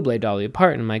 Michael Bublé, Dolly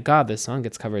Parton. My God, this song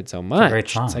gets covered so much. great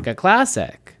song. It's like a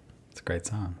classic. It's a great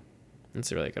song.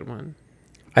 It's a really good one.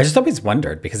 I just always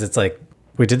wondered because it's like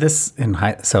we did this in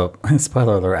high. So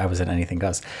spoiler alert: I was in Anything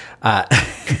Goes.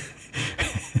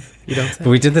 You don't say?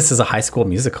 We did this as a high school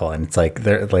musical, and it's like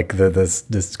they're like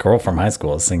this girl from high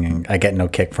school is singing "I Get No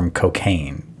Kick from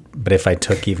Cocaine," but if I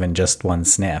took even just one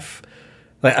sniff,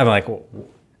 like I'm like.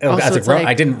 As a it's grown,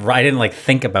 like- I didn't like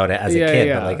think about it as a kid,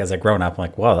 yeah. but like as a grown up, I'm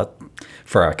like, wow, that,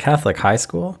 for a Catholic high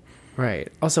school,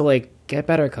 Right. Also, like, get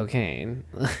better cocaine.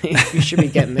 Like, you should be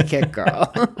getting the kick,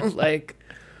 girl. Like,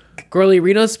 girly,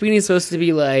 Reno Sweeney's supposed to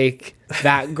be like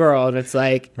that girl, and it's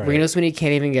like Reno Sweeney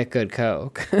can't even get good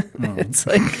coke. It's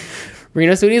like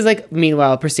Reno Sweeney's like,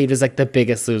 meanwhile, perceived as like the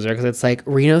biggest loser because it's like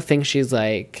Reno thinks she's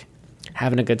like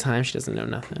having a good time. She doesn't know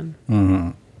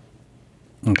nothing.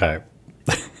 Okay.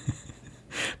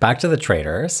 Back to the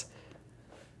Traitors.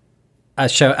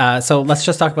 So let's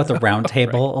just talk about the round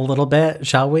table a little bit,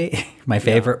 shall we? My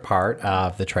favorite part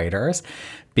of the Traitors,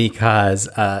 because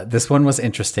this one was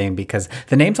interesting because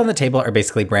the names on the table are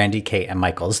basically Brandy, Kate, and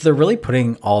Michael. So they're really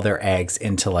putting all their eggs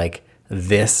into like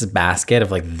this basket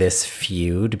of like this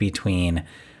feud between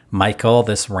Michael,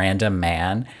 this random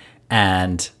man,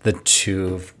 and the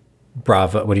two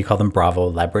Bravo, what do you call them? Bravo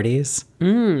celebrities? I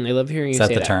love hearing you that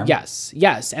say the that. term?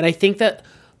 Yes. And I think that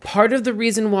part of the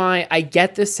reason why I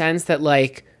get the sense that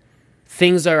like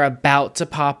things are about to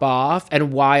pop off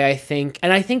and why I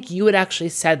think you had actually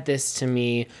said this to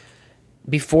me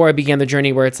before I began the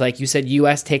journey where it's like you said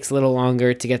US takes a little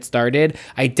longer to get started.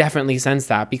 I definitely sense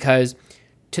that because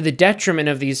to the detriment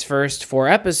of these first 4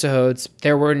 episodes,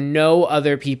 there were no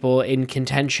other people in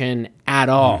contention at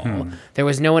all. There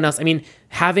was no one else. I mean,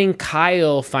 having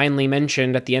Kyle finally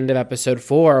mentioned at the end of episode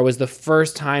 4 was the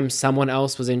first time someone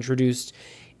else was introduced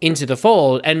into the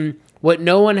fold. And what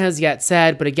no one has yet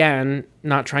said, but again,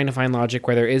 not trying to find logic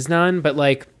where there is none, but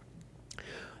like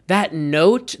that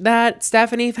note that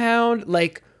Stephanie found,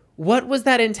 like, what was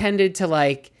that intended to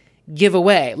like give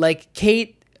away? Like,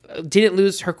 Kate didn't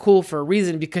lose her cool for a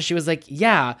reason because she was like,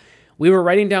 yeah, we were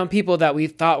writing down people that we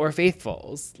thought were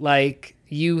faithfuls. Like,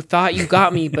 you thought you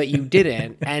got me, but you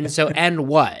didn't. And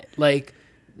what? Like,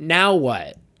 now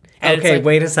what? And Okay, like,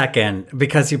 wait a second,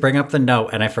 because you bring up the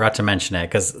note, and I forgot to mention it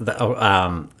because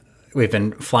we've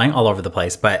been flying all over the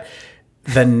place. But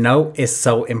the note is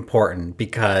so important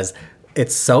because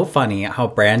it's so funny how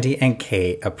Brandy and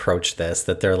Kate approach this.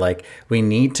 That they're like, we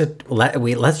need to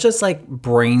let's just like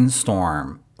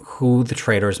brainstorm who the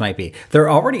traitors might be. They're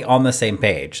already on the same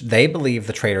page. They believe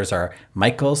the traitors are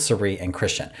Michael, Cirie, and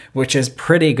Christian, which is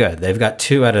pretty good. They've got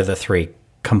 2 out of the 3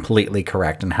 completely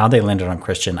correct. And how they landed on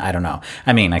Christian, I don't know.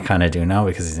 I mean, I kind of do know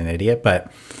because he's an idiot,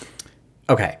 but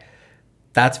okay,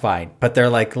 that's fine. But they're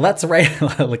like, let's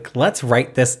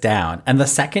write this down. And the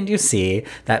second you see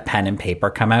that pen and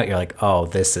paper come out, you're like, oh,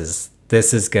 this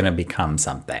is going to become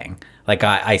something. Like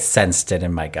I sensed it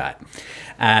in my gut.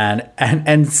 And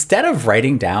instead of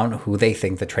writing down who they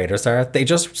think the traitors are, they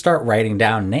just start writing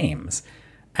down names.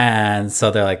 And so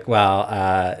they're like,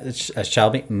 well,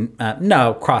 Shelby,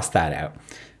 no, cross that out.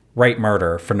 Write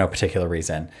murder for no particular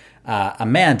reason.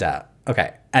 Amanda,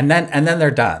 okay. And then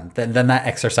they're done. Then that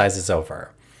exercise is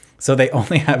over. So they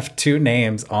only have 2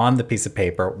 names on the piece of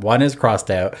paper. One is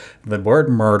crossed out. The word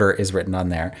murder is written on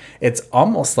there. It's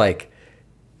almost like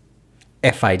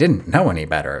if I didn't know any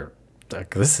better,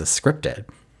 like, this is scripted.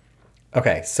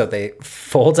 Okay, so they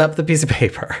fold up the piece of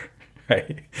paper,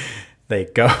 right? They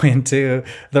go into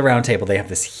the round table. They have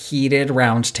this heated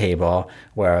round table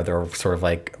where they're sort of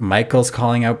like Michael's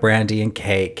calling out Brandy and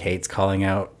Kate. Kate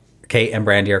and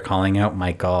Brandy are calling out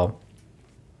Michael.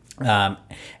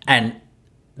 And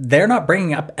they're not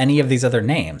bringing up any of these other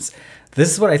names. This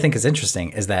is what I think is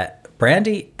interesting, is that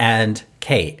Brandy and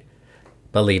Kate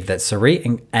believe that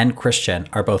Cirie and Christian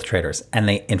are both traitors. And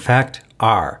they, in fact,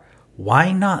 are.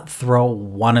 Why not throw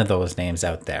one of those names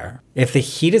out there? If the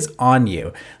heat is on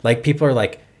you, like people are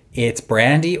like, it's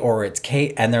Brandy or it's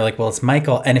Kate, and they're like, well, it's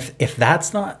Michael. And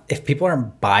if people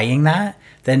aren't buying that,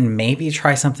 then maybe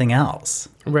try something else.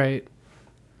 right.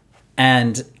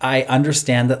 And I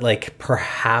understand that, like,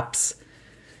 perhaps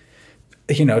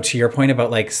you know, to your point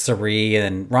about like Cirie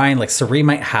and Ryan, like Cirie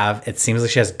might have, it seems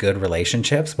like she has good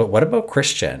relationships, but what about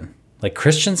Christian? Like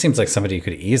Christian seems like somebody you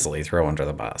could easily throw under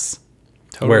the bus.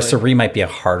 Totally. Where Cirie might be a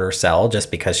harder sell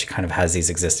just because she kind of has these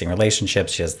existing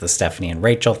relationships. She has the Stephanie and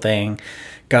Rachel thing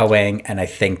going, and I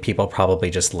think people probably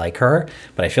just like her.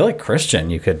 But I feel like Christian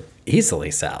you could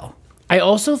easily sell. I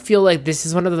also feel like this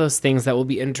is one of those things that will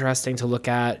be interesting to look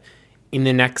at in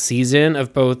the next season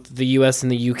of both the US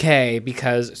and the UK,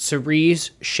 because Cirie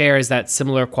shares that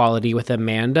similar quality with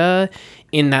Amanda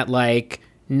in that, like,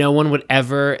 no one would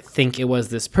ever think it was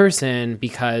this person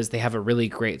because they have a really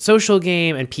great social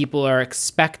game and people are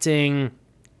expecting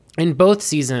in both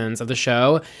seasons of the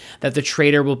show that the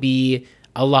traitor will be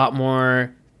a lot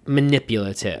more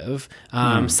manipulative,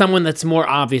 someone that's more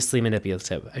obviously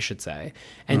manipulative, I should say.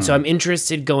 And so I'm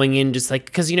interested going in just like,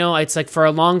 because, you know, it's like for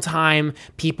a long time,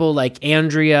 people like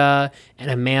Andrea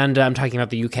and Amanda, I'm talking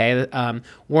about the UK,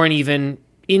 weren't even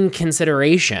in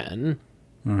consideration.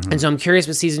 And so I'm curious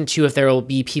with season 2 if there will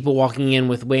be people walking in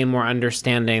with way more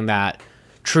understanding that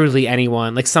truly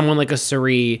anyone, like someone like a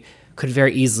Cirie, could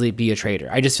very easily be a traitor.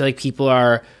 I just feel like people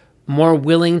are more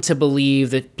willing to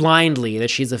believe that blindly that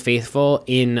she's a faithful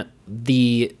in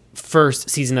the first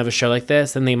season of a show like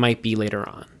this than they might be later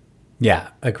on. Yeah,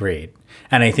 agreed.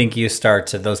 And I think you start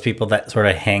to, those people that sort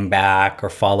of hang back or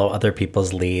follow other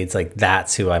people's leads, like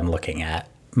that's who I'm looking at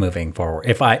moving forward.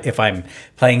 If I'm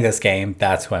playing this game,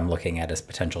 that's who I'm looking at as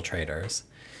potential traitors.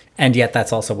 And yet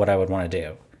that's also what I would want to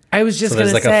do. I was just so going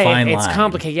to like say, it's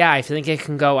complicated. Yeah, I think it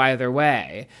can go either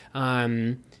way.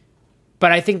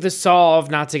 But I think the solve,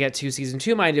 not to get too season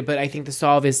 2 minded, but I think the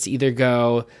solve is to either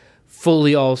go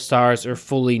fully all-stars or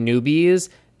fully newbies.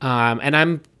 And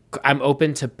I'm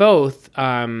open to both.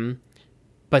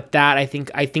 But that I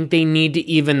think they need to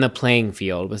even the playing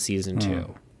field with season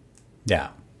 2. Yeah.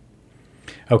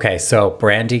 Okay, so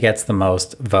Brandy gets the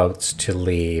most votes to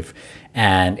leave,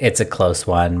 and it's a close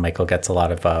one. Michael gets a lot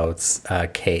of votes.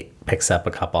 Kate picks up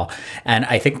a couple. And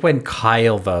I think when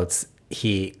Kyle votes,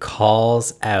 he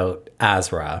calls out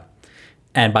Azra,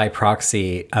 and by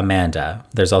proxy, Amanda.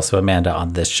 There's also Amanda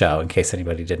on this show, in case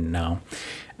anybody didn't know.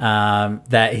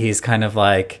 That he's kind of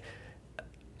like,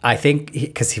 I think,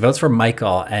 because he votes for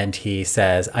Michael, and he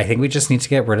says, I think we just need to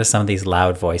get rid of some of these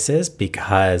loud voices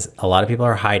because a lot of people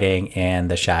are hiding in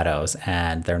the shadows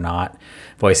and they're not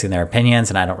voicing their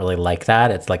opinions, and I don't really like that.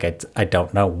 It's like I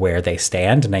don't know where they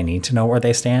stand, and I need to know where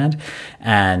they stand.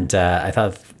 And I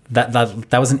thought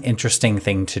that was an interesting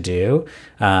thing to do,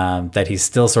 that he's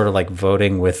still sort of like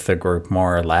voting with the group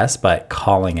more or less, but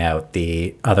calling out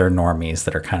the other normies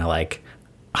that are kind of like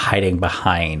hiding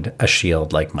behind a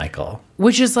shield like Michael.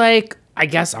 Which is like, I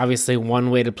guess, obviously one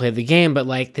way to play the game, but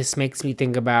like this makes me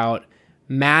think about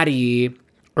Maddie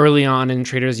early on in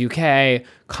Traitors UK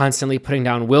constantly putting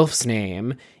down Wilf's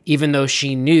name, even though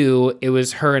she knew it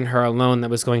was her and her alone that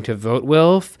was going to vote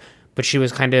Wilf, but she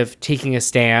was kind of taking a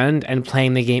stand and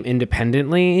playing the game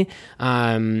independently.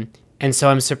 And so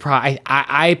I'm surprised.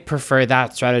 I prefer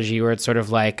that strategy where it's sort of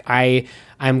like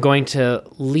I'm going to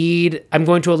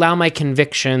allow my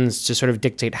convictions to sort of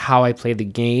dictate how I play the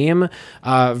game,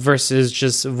 versus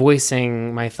just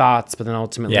voicing my thoughts, but then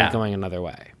ultimately going another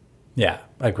way. Yeah,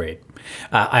 agreed.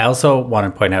 I also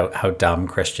want to point out how dumb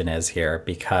Christian is here,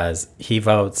 because he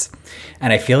votes,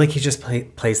 and I feel like he just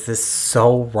plays this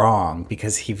so wrong,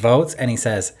 because he votes and he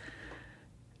says,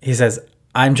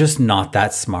 I'm just not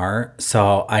that smart,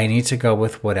 so I need to go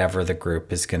with whatever the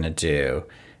group is going to do.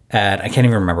 And I can't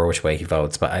even remember which way he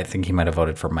votes, but I think he might have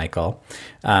voted for Michael.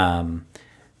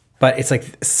 But it's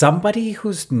like somebody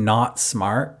who's not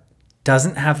smart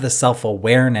doesn't have the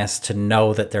self-awareness to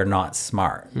know that they're not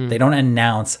smart. They don't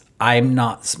announce, I'm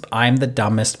the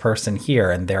dumbest person here,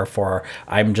 and therefore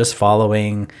I'm just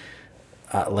following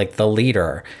like the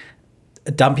leader.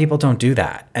 Dumb people don't do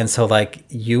that. And so like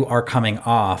you are coming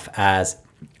off as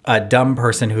a dumb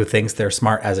person who thinks they're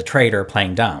smart as a traitor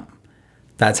playing dumb.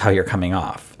 That's how you're coming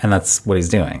off. And that's what he's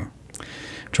doing.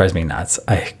 Drives me nuts.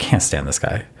 I can't stand this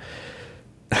guy.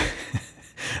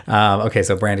 Okay,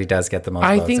 so Brandy does get the most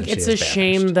votes. I think it's a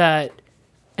shame that,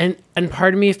 and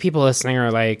pardon me if people listening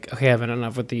are like, okay, I've had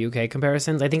enough with the UK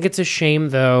comparisons. I think it's a shame,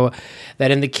 though, that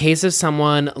in the case of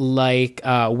someone like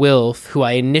Wilf, who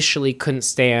I initially couldn't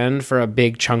stand for a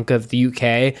big chunk of the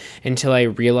UK until I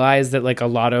realized that like a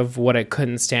lot of what I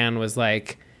couldn't stand was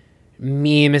like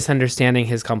me misunderstanding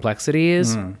his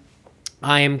complexities.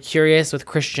 I am curious with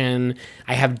Christian.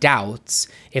 I have doubts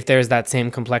if there's that same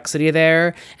complexity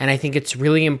there. And I think it's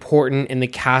really important in the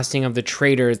casting of the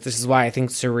traitors. This is why I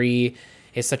think Cirie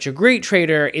is such a great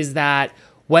traitor, is that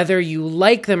whether you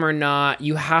like them or not,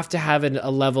 you have to have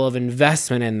a level of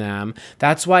investment in them.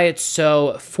 That's why it's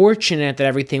so fortunate that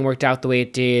everything worked out the way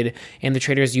it did in the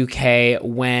Traitors UK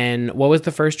when, what was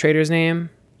the first Traitor's name?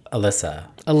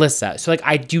 Alyssa. So like,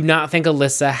 I do not think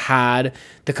Alyssa had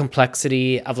the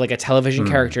complexity of like a television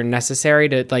character necessary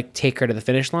to like take her to the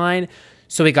finish line.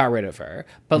 So we got rid of her.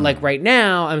 But like right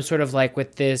now, I'm sort of like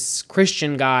with this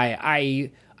Christian guy,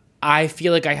 I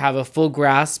feel like I have a full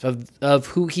grasp of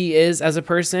who he is as a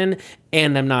person,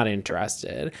 and I'm not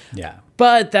interested. Yeah.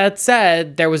 But that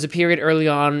said, there was a period early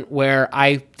on where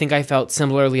I think I felt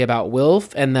similarly about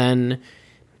Wilf, and then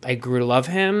I grew to love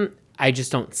him. I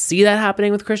just don't see that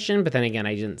happening with Christian, but then again,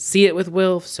 I didn't see it with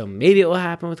Wilf, so maybe it will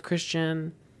happen with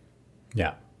Christian.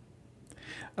 Yeah.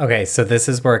 Okay, so this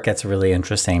is where it gets really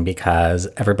interesting because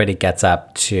everybody gets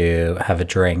up to have a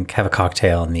drink, have a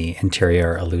cocktail in the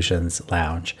Interior Illusions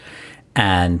Lounge,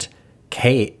 and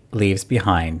Kate leaves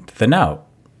behind the note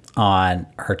on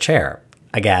her chair.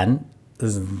 Again,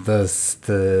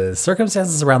 the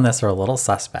circumstances around this are a little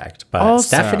suspect, but Also,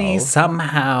 Stephanie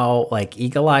somehow like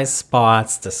eagle-eye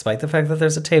spots, despite the fact that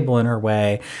there's a table in her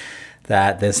way,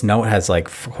 that this note has like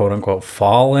quote unquote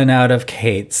fallen out of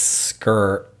Kate's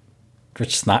skirt,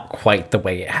 which is not quite the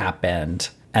way it happened.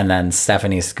 And then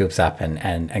Stephanie scoops up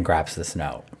and grabs this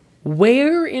note.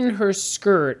 Where in her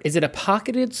skirt, is it a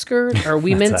pocketed skirt? Or are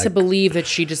we meant to believe that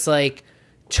she just like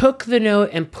took the note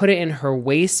and put it in her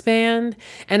waistband?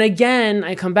 And again,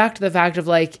 I come back to the fact of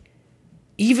like,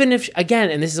 even if, again,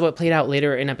 and this is what played out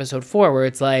later in episode 4, where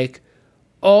it's like,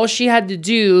 all she had to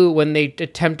do when they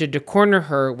attempted to corner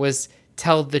her was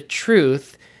tell the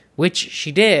truth, which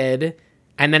she did.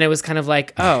 And then it was kind of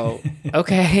like, oh,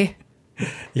 okay.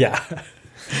 Yeah.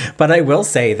 But I will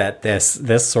say that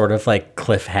this sort of like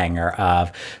cliffhanger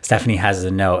of Stephanie has a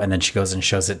note and then she goes and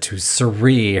shows it to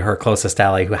Suri, her closest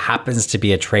ally, who happens to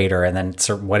be a traitor. And then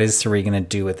what is Suri going to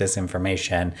do with this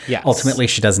information? Yes. Ultimately,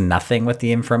 she does nothing with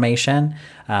the information.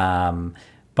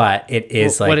 But it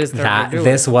is What like is there that. to do?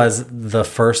 This was the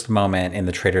first moment in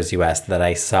the Traitors US that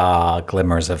I saw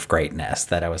glimmers of greatness,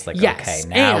 that I was like, Yes, okay,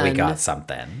 now we and- got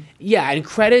something. Yeah, and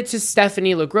credit to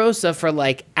Stephanie LaGrossa for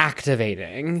like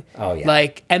activating. Oh, yeah.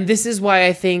 Like, and this is why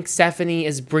I think Stephanie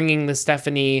is bringing the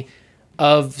Stephanie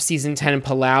of season 10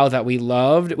 Palau that we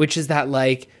loved, which is that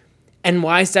like, and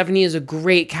why Stephanie is a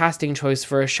great casting choice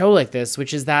for a show like this,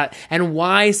 which is that, and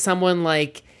why someone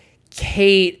like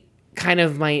Kate kind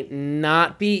of might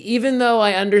not be, even though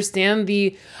I understand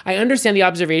the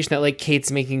observation that like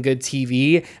Kate's making good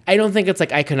TV. I don't think it's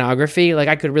like iconography. Like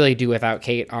I could really do without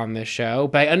Kate on this show,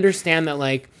 but I understand that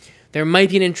like there might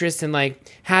be an interest in like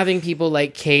having people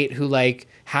like Kate who like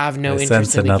have no I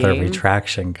interest sense in the another game.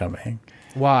 retraction coming.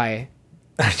 Why?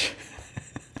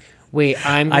 Wait,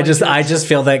 I just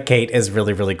feel that Kate is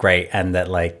really, really great, and that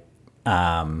like,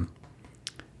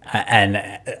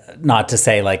 and not to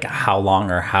say like how long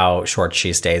or how short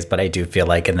she stays, but I do feel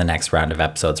like in the next round of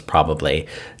episodes, probably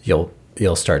you'll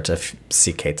start to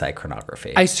see Kate's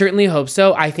iconography. I certainly hope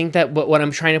so. I think that what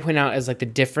I'm trying to point out is like the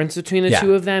difference between the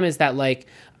two of them is that like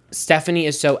Stephanie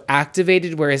is so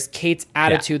activated, whereas Kate's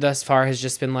attitude thus far has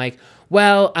just been like,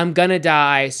 well, I'm gonna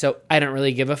die, so I don't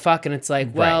really give a fuck. And it's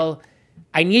like, well,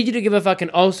 I need you to give a fuck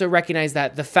and also recognize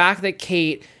that the fact that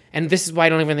Kate, and this is why I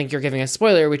don't even think you're giving a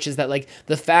spoiler, which is that like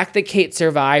the fact that Kate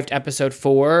survived episode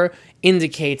 4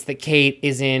 indicates that Kate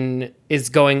is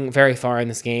going very far in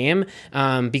this game,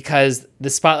 because the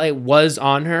spotlight was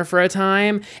on her for a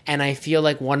time. And I feel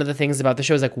like one of the things about the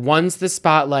show is like once the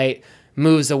spotlight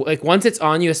moves away, like once it's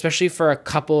on you, especially for a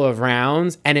couple of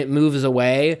rounds, and it moves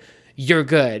away, you're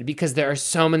good, because there are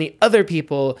so many other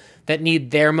people that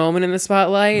need their moment in the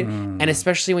spotlight. And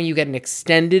especially when you get an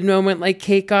extended moment like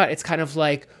Kate got, it's kind of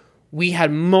like, we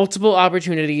had multiple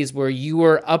opportunities where you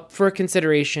were up for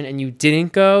consideration and you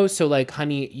didn't go. So like,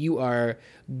 honey, you are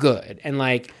good. And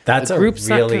like, that's the a group's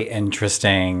really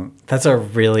interesting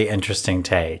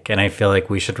take. And I feel like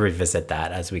we should revisit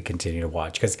that as we continue to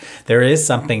watch, because there is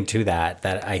something to that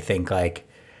I think like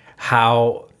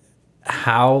how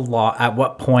long, at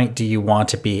what point do you want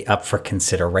to be up for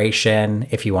consideration?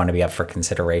 If you want to be up for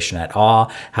consideration at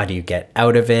all, how do you get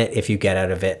out of it? If you get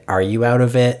out of it, are you out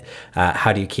of it?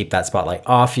 How do you keep that spotlight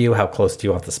off you? How close do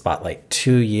you want the spotlight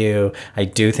to you? I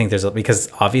do think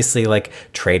because obviously like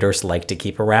traitors like to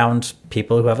keep around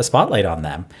people who have a spotlight on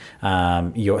them.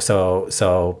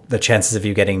 So the chances of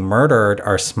you getting murdered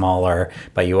are smaller,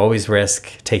 but you always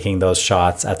risk taking those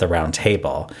shots at the round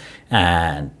table.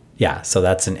 And yeah, so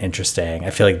that's I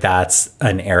feel like that's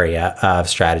an area of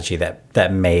strategy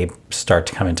that may start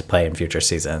to come into play in future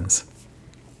seasons.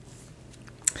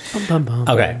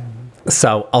 Okay,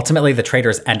 so ultimately the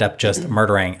traitors end up just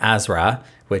murdering Azra,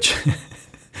 which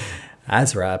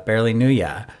Azra barely knew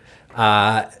ya.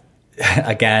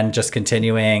 Again, just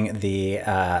continuing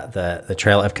the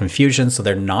trail of confusion. So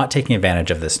they're not taking advantage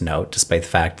of this note, despite the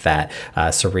fact that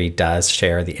Cirie does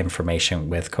share the information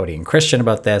with Cody and Christian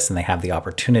about this, and they have the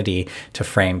opportunity to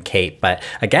frame Kate. But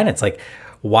again, it's like,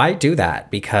 why do that?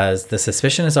 Because the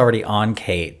suspicion is already on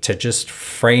Kate. To just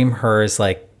frame her as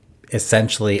like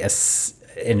essentially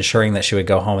ensuring that she would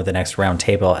go home at the next round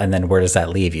table, and then where does that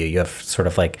leave you? You have sort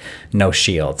of like no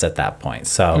shields at that point.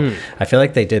 So I feel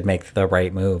like they did make the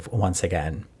right move once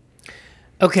again.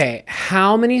 Okay,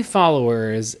 how many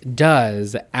followers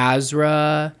does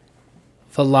Azra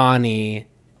Villani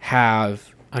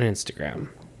have on Instagram?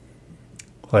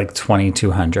 Like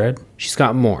 2,200. She's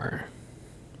got more.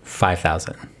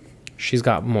 5,000. She's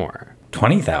got more.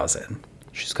 20,000.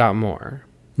 She's got more.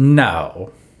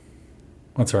 No.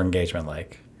 What's her engagement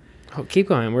like? Oh, keep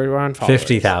going. We're on followers.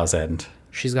 50,000.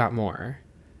 She's got more.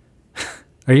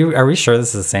 Are we sure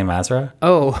this is the same Azra?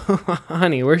 Oh,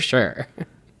 honey, we're sure.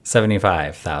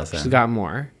 75,000. She's got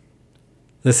more.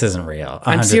 This isn't real.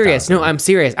 I'm serious. No, I'm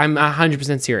serious. I'm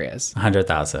 100% serious.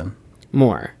 100,000.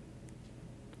 More.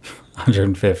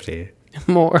 150.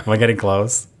 More. Am I getting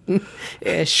close?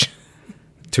 Ish.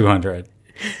 200.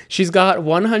 She's got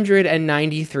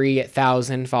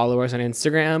 193,000 followers on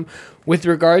Instagram. With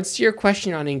regards to your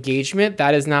question on engagement,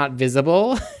 that is not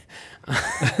visible.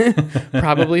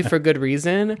 Probably for good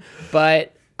reason.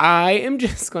 But I am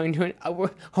just going to...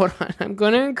 hold on. I'm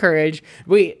going to encourage...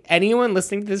 Wait, anyone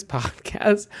listening to this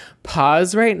podcast,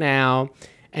 pause right now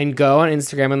and go on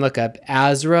Instagram and look up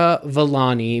Azra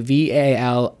Villani,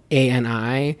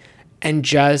 Valani, and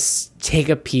just take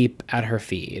a peep at her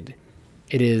feed.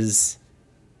 It is...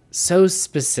 so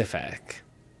specific.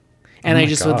 And I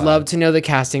just would love to know the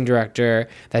casting director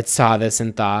that saw this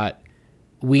and thought,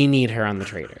 we need her on the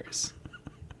Traitors.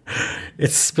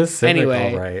 It's specific,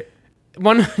 anyway, all right.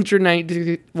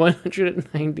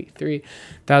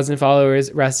 193,000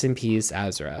 followers. Rest in peace,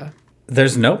 Azra.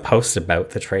 There's no post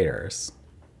about the Traitors.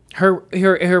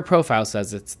 Her profile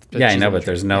says it's... Yeah, I know, but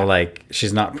there's no, like,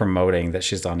 she's not promoting that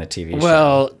she's on a TV show.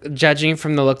 Well, judging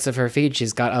from the looks of her feed,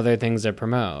 she's got other things to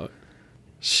promote.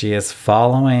 She is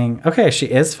following... Okay, she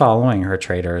is following her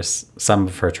Traitors, some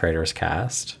of her Traitors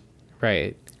cast.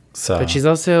 Right. So, but she's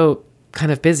also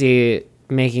kind of busy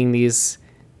making these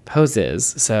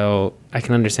poses, so I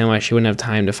can understand why she wouldn't have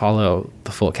time to follow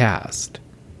the full cast.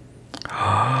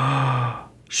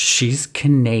 She's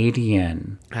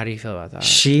Canadian. How do you feel about that?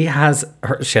 She has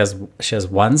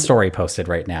one story posted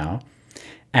right now.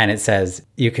 And it says,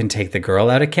 you can take the girl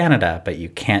out of Canada, but you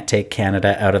can't take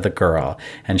Canada out of the girl.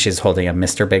 And she's holding a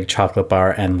Mr. Big chocolate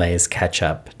bar and Lay's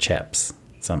ketchup chips.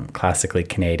 Some classically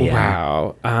Canadian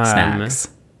snacks.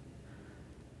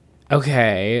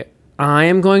 Okay. I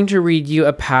am going to read you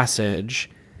a passage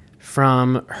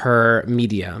from her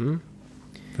Medium.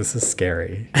 This is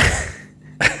scary.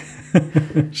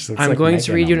 I'm going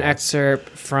to read you an excerpt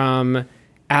from...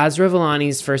 Azra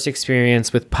Villani's first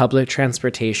experience with public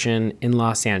transportation in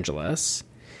Los Angeles.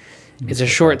 It's a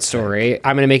short story.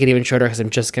 I'm going to make it even shorter because I'm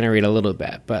just going to read a little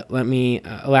bit, but let me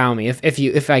allow me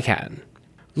if I can.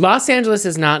 Los Angeles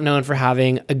is not known for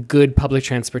having a good public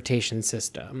transportation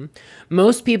system.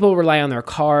 Most people rely on their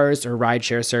cars or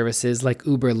rideshare services like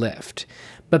Uber, Lyft.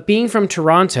 But being from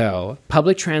Toronto,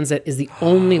 public transit is the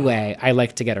only way I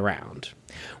like to get around.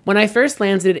 When I first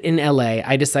landed in LA,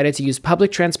 I decided to use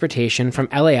public transportation from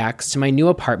LAX to my new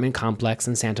apartment complex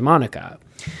in Santa Monica.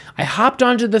 I hopped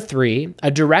onto the 3,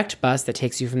 a direct bus that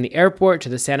takes you from the airport to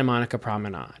the Santa Monica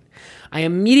Promenade. I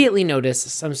immediately noticed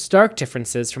some stark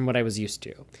differences from what I was used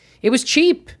to. It was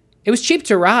cheap. It was cheap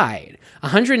to ride.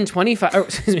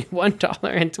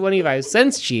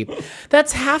 $1.25 cheap.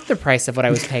 That's half the price of what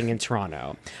I was paying in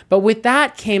Toronto. But with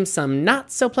that came some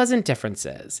not so pleasant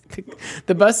differences.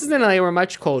 The buses in LA were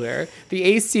much colder. The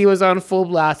AC was on full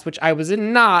blast, which I was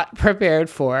not prepared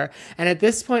for. And at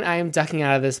this point, I am ducking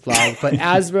out of this blog. But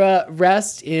Azra,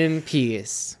 rest in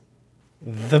peace.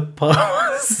 The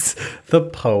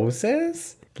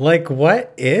poses? Like,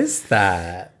 what is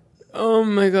that? Oh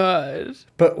my god.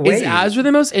 But wait. Is Azra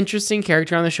the most interesting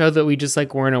character on the show that we just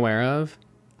like weren't aware of?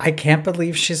 I can't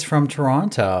believe she's from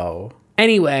Toronto.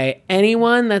 Anyway,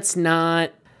 anyone that's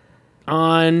not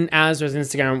on Azra's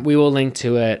Instagram, we will link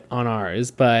to it on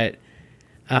ours, but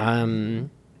Queen.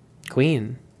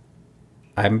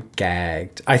 I'm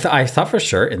gagged. I thought for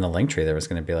sure in the link tree there was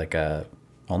going to be like a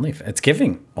OnlyFans. It's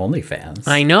giving OnlyFans.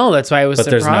 I know, that's why I was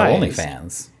surprised. But there's no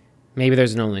OnlyFans. Maybe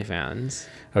there's an OnlyFans.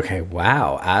 Okay,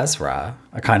 wow, Azra.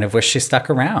 I kind of wish she stuck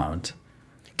around.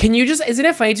 Can you isn't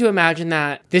it funny to imagine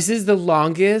that this is the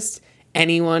longest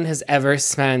anyone has ever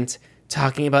spent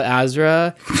talking about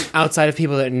Azra outside of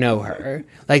people that know her.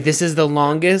 Like, this is the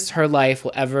longest her life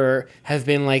will ever have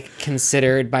been, like,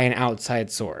 considered by an outside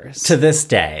source. To this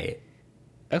day.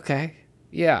 Okay.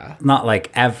 Yeah. Not like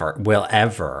ever. Will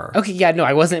ever. Okay, yeah, no,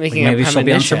 I wasn't making Maybe a she'll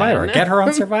be on premonition. Survivor. Get her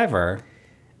on Survivor.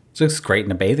 She looks great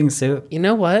in a bathing suit. You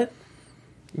know what?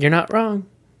 You're not wrong.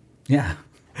 Yeah.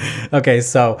 Okay,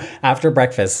 so after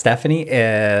breakfast, Stephanie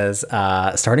is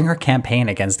starting her campaign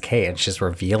against Kay, and she's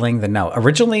revealing the note.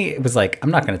 Originally, it was like, I'm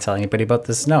not going to tell anybody about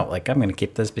this note. Like, I'm going to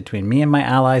keep this between me and my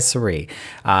ally, Suri.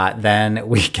 Then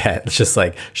we get just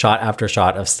like shot after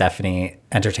shot of Stephanie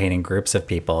entertaining groups of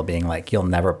people being like, you'll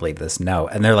never believe this note.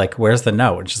 And they're like, where's the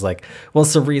note? And she's like, well,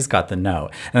 Suri's got the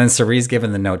note. And then Suri's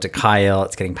given the note to Kyle.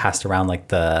 It's getting passed around like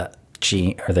the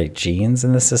jeans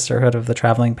in the Sisterhood of the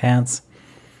Traveling Pants?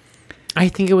 I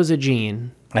think it was a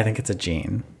Jean. I think it's a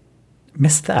Jean.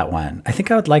 Missed that one. I think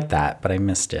I would like that, but I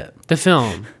missed it. The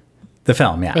film. The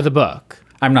film, yeah. Or the book.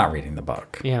 I'm not reading the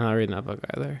book. Yeah, I'm not reading that book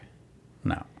either.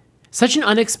 No. Such an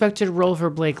unexpected role for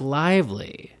Blake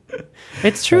Lively.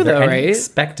 It's true, though, right?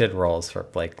 Unexpected roles for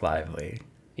Blake Lively.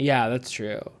 Yeah, that's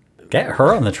true. Get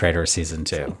her on the Traitor season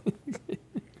 2.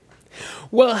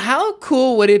 Well, how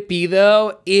cool would it be,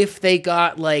 though, if they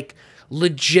got, like,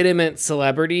 legitimate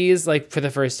celebrities, like, for the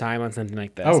first time on something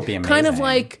like this? That would be amazing. Kind of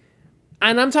like,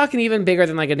 and I'm talking even bigger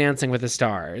than, like, a Dancing with the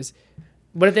Stars.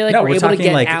 What if they, like, were we're able to talking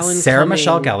get like Alan Sarah Cumming?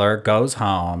 Michelle Gellar goes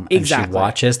home and Exactly. she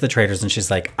watches the Traitors and she's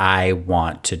like, I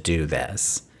want to do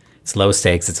this. It's low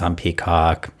stakes. It's on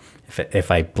Peacock.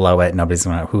 If I blow it, nobody's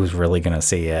gonna. Who's really gonna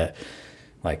see it?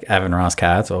 Like Evan Ross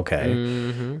Katz. Okay.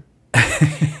 Mm-hmm.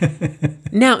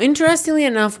 Now, interestingly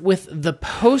enough, with the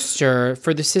poster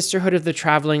for the Sisterhood of the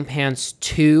Traveling Pants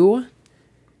 2,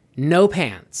 no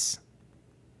pants.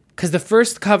 Because the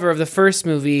first cover of the first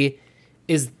movie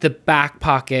is the back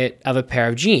pocket of a pair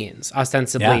of jeans,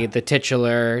 ostensibly Yeah. the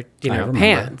titular, I remember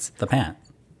pants. The pant.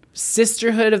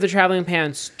 Sisterhood of the Traveling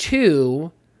Pants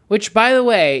 2, which, by the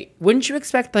way, wouldn't you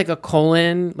expect like a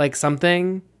colon, like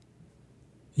something?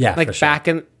 Yeah. Like for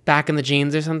sure. back in the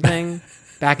jeans or something?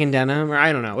 Back in denim, or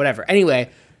I don't know, whatever.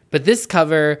 Anyway, but this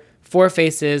cover, 4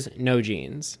 faces, no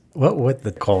jeans. What would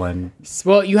the colon?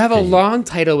 Well, you have a long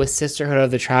title with Sisterhood of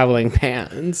the Traveling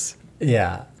Pants.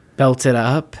 Yeah. Belted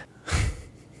up.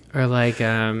 Or like,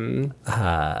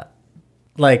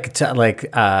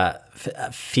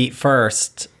 feet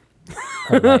first.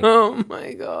 Or like, oh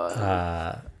my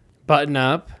God. Button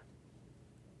up.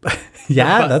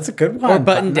 yeah, that's a good one. Or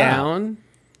button down.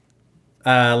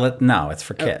 No, it's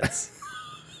for kids.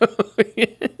 Or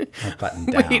button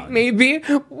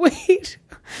down. Wait.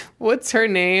 What's her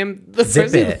name? The Zip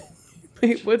person, it.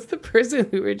 Wait, what's the person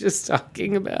we were just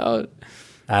talking about?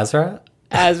 Azra?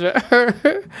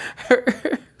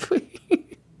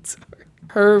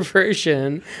 Her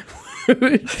version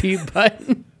would be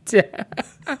button down.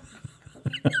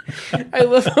 I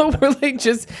love how we're like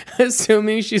just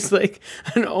assuming she's like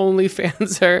an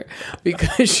OnlyFanser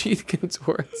because she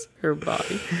contorts her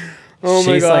body. Oh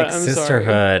my She's God, like I'm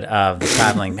Sisterhood of the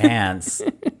Traveling Pants,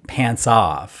 pants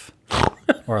off.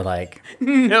 Or like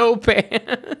sorry. No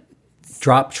pants.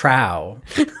 drop trow.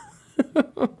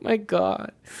 Oh my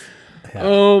God. Yeah.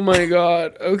 Oh my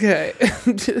God. Okay.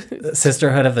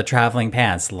 Sisterhood of the Traveling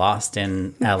Pants, lost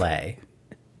in LA.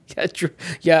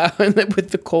 Yeah, and then with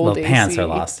the cold Well, AC. pants are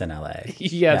lost in LA.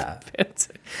 Yeah. Pants.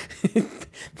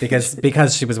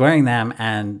 because she was wearing them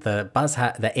and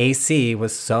the AC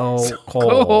was so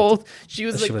cold. She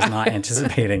was She like, was not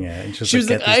anticipating it. And she was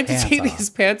like, "Get I have these to take pants off." these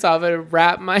pants off and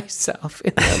wrap myself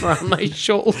in them around my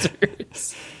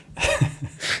shoulders.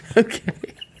 Okay.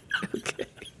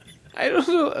 I don't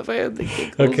know if I had the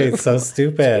giggles. Okay, so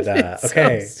stupid.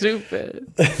 Okay. So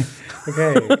stupid.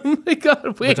 Okay. Oh my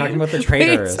God, wait. We're talking about the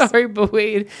Traitors.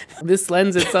 Wait. This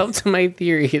lends itself to my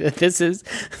theory that this is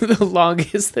the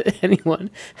longest that anyone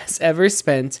has ever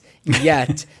spent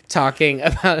yet talking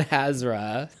about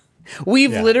Azra.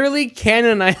 We've literally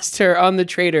canonized her on the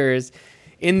Traitors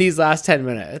in these last 10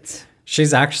 minutes.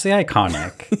 She's actually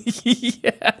iconic.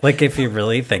 Yeah. Like, if you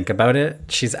really think about it,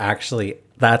 she's actually...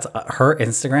 That's her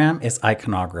Instagram is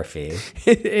iconography.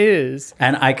 It is.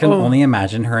 And I can only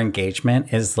imagine her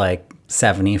engagement is like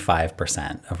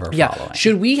 75% of her following.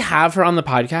 Should we have her on the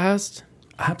podcast?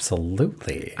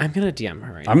 Absolutely. I'm going to DM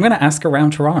her right now. I'm going to ask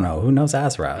around Toronto. Who knows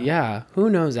Azra? Yeah. Who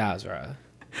knows Azra?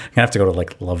 I'm going to have to go to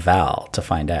like Laval to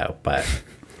find out. But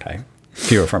okay.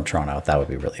 If you were from Toronto, that would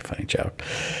be a really funny joke.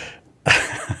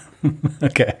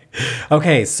 Okay.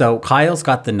 Okay, so Kyle's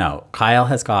got the note. Kyle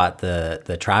has got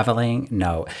the traveling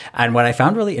note. And what I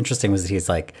found really interesting was that he's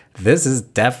like, this is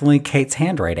definitely Kate's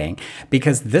handwriting,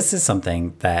 because this is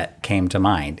something that came to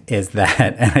mind is that,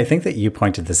 and I think that you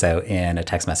pointed this out in a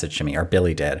text message to me, or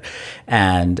Billy did,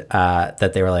 and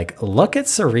that they were like, look at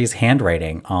Cerie's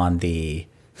handwriting on the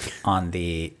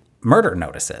murder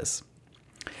notices.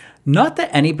 Not that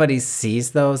anybody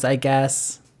sees those, I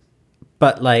guess,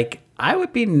 but like, I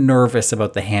would be nervous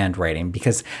about the handwriting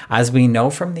because, as we know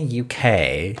from the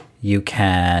UK, you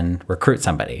can recruit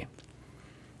somebody.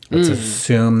 Let's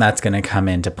assume that's going to come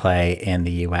into play in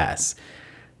the US.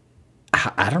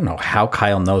 I don't know how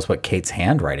Kyle knows what Kate's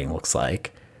handwriting looks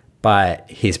like, but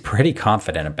he's pretty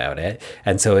confident about it.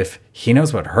 And so if he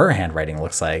knows what her handwriting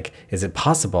looks like, is it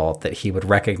possible that he would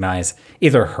recognize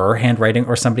either her handwriting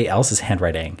or somebody else's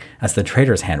handwriting as the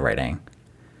traitor's handwriting?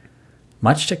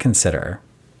 Much to consider.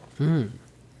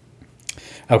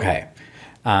 Okay.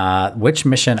 Which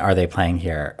mission are they playing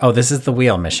here? Oh, this is the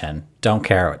wheel mission. Don't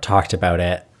care. Talked about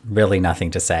it. Really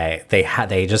nothing to say.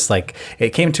 They just like,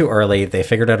 it came too early. They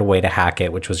figured out a way to hack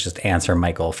it, which was just answer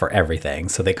Michael for everything.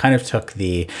 So they kind of took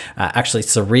actually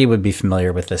Cirie would be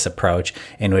familiar with this approach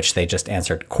in which they just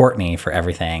answered Courtney for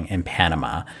everything in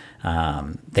Panama.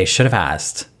 They should have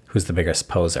asked who's the biggest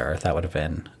poser. That would have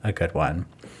been a good one.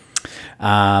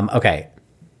 Okay.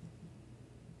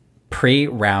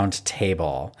 Pre-round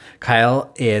table.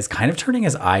 Kyle is kind of turning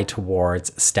his eye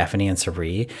towards Stephanie and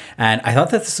Cirie. And I thought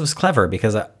that this was clever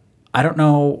because I don't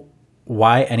know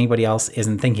why anybody else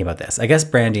isn't thinking about this. I guess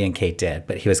Brandy and Kate did,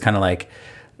 but he was kind of like,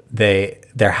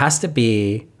 there has to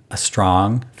be a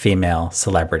strong female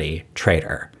celebrity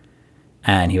traitor.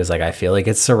 And he was like, I feel like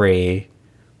it's Cirie.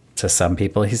 To some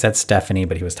people, he said Stephanie,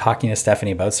 but he was talking to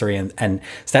Stephanie about Cirie. And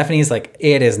Stephanie's like,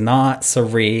 it is not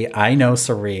Cirie. I know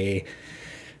Cirie.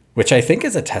 Which I think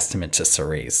is a testament to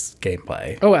Cirie's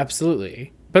gameplay. Oh,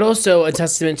 absolutely. But also a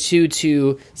testament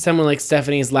to someone like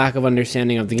Stephanie's lack of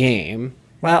understanding of the game.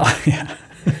 Well, yeah.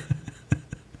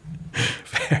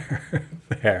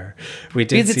 Fair. We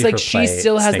did because see it's like her she play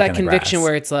still has Snake that in the conviction Grass.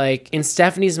 where it's like, in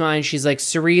Stephanie's mind, she's like,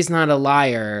 Cirie's not a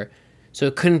liar, so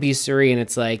it couldn't be Cirie. And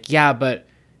it's like, yeah, but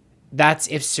that's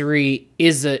if Cirie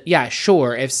is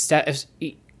sure. If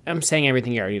I'm saying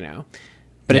everything you already know.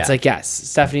 But it's like, yes,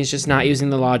 Stephanie's just not using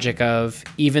the logic of,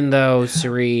 even though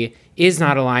Cirie is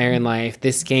not a liar in life,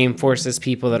 this game forces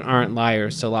people that aren't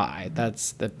liars to lie.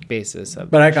 That's the basis of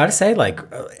it. But I gotta say, like,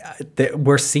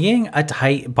 we're seeing a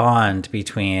tight bond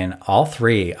between all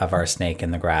three of our Snake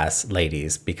in the Grass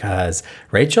ladies, because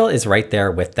Rachel is right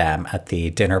there with them at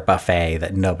the dinner buffet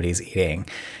that nobody's eating.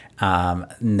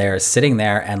 They're sitting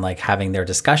there and like having their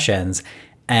discussions,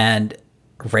 and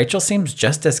Rachel seems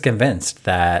just as convinced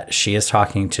that she is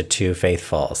talking to two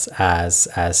faithfuls as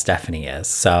Stephanie is.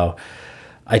 So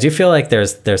I do feel like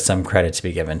there's some credit to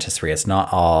be given to Cirie. It's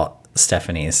not all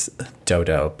Stephanie's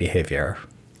dodo behavior.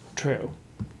 True.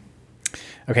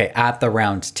 Okay, at the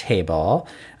round table,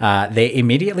 they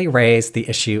immediately raised the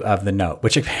issue of the note,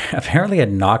 which apparently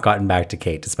had not gotten back to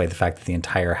Kate, despite the fact that the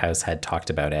entire house had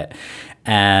talked about it.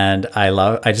 And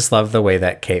I just love the way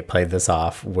that Kate played this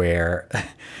off, where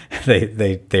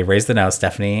they raised the note.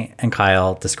 Stephanie and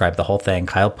Kyle describe the whole thing.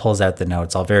 Kyle pulls out the note.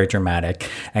 It's all very dramatic.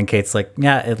 And Kate's like,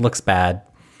 yeah, it looks bad.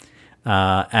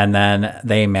 And then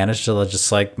they managed to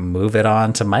just like move it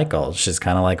on to Michael. She's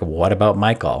kind of like, what about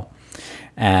Michael?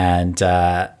 And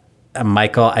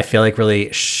Michael, I feel like,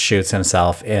 really shoots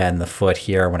himself in the foot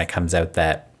here when it comes out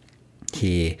that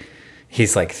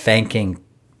he's like thanking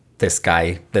this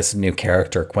guy, this new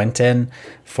character, Quentin,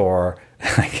 for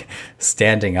like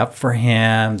standing up for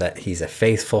him, that he's a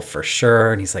faithful for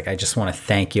sure. And he's like, I just want to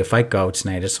thank you. If I go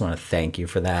tonight, I just want to thank you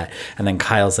for that. And then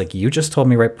Kyle's like, you just told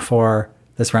me right before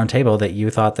this round table that you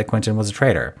thought that Quentin was a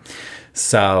traitor.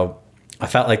 So I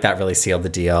felt like that really sealed the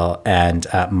deal, and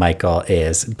Michael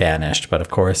is banished. But of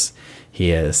course,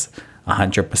 he is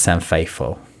 100%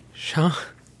 faithful. Sure.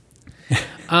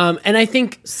 And I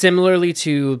think similarly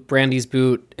to Brandy's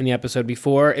boot in the episode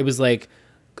before, it was like,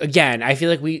 again, I feel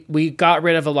like we got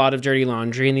rid of a lot of dirty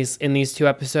laundry in these two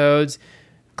episodes.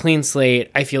 Clean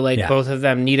slate. I feel like both of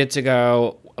them needed to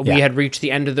go. We had reached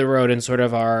the end of the road and sort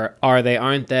of are they,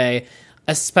 aren't they?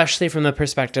 Especially from the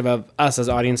perspective of us as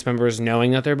audience members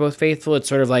knowing that they're both faithful. It's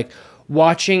sort of like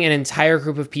watching an entire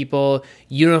group of people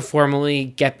uniformly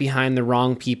get behind the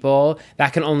wrong people.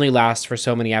 That can only last for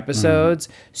so many episodes.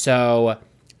 So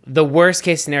the worst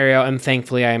case scenario, and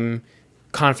thankfully I'm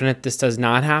confident this does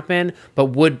not happen, but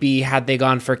would be had they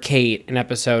gone for Kate in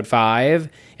episode 5,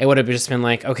 it would have just been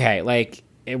like, okay, like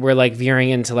we're like veering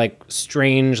into like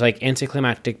strange, like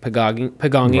anticlimactic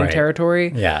pagonging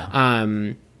territory.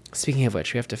 Yeah. Speaking of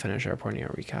which, we have to finish our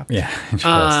Porneo recap. Yeah. Yes,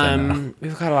 I know.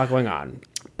 We've got a lot going on.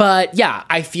 But yeah,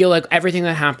 I feel like everything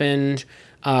that happened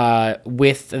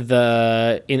with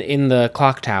the in the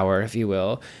clock tower, if you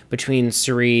will, between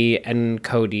Cirie and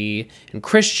Cody and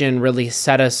Christian really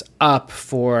set us up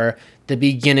for the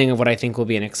beginning of what I think will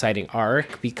be an exciting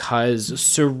arc, because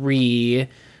Cirie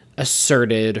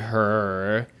asserted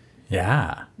her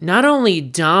Yeah. not only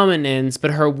dominance,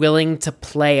 but her willing to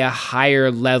play a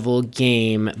higher level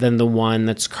game than the one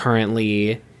that's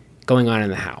currently going on in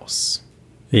the house.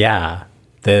 Yeah.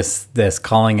 This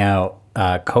calling out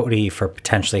Cody for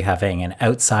potentially having an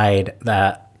outside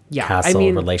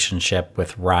castle relationship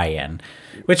with Ryan,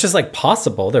 which is like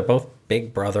possible. They're both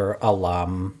Big Brother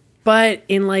alum. But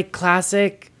in like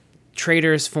classic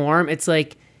Traitors form, it's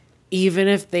like, even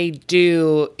if they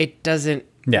do, it doesn't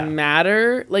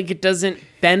matter. Like, it doesn't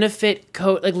benefit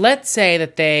Cody. Like, let's say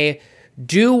that they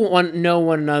do know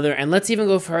one another, and let's even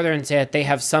go further and say that they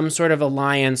have some sort of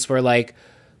alliance where like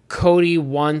Cody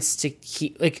wants to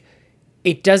keep, like,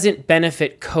 it doesn't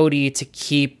benefit Cody to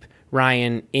keep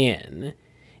Ryan in.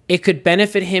 It could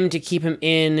benefit him to keep him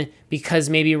in because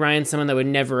maybe Ryan's someone that would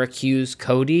never accuse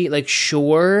Cody. Like,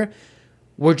 sure,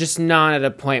 we're just not at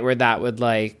a point where that would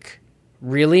like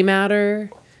really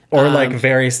matter. Or like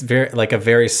very like a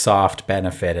very soft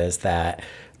benefit is that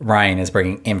Ryan is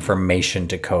bringing information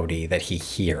to Cody that he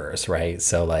hears, right?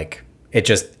 So like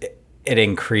it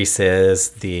increases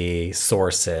the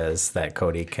sources that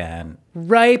Cody can.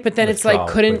 Right, but then it's like,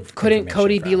 couldn't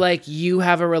Cody be like, you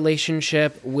have a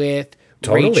relationship with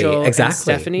Rachel and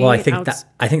Stephanie? Well, I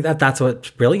think that's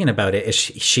what's brilliant about it is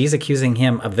she's accusing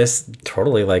him of this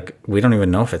totally, like, we don't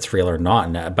even know if it's real or not.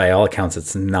 And by all accounts,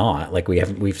 it's not. Like,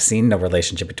 we've seen no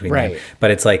relationship between them. But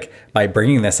it's like, by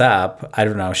bringing this up, I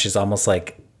don't know, she's almost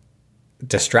like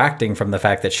distracting from the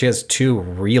fact that she has two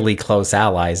really close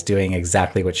allies doing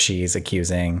exactly what she's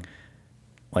accusing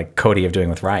like Cody of doing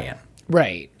with Ryan.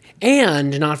 Right.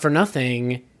 And not for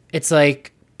nothing, it's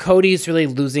like Cody's really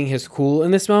losing his cool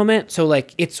in this moment. So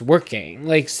like it's working.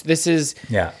 Like this is,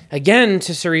 again,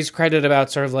 to Cirie's credit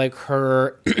about sort of like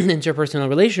her interpersonal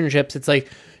relationships. It's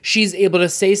like she's able to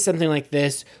say something like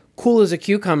this, cool as a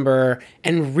cucumber,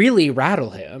 and really rattle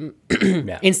him.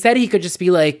 Instead, he could just be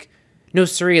like, no,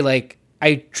 Cirie, like,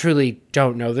 I truly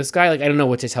don't know this guy. Like, I don't know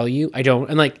what to tell you. I don't.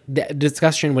 And like the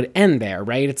discussion would end there,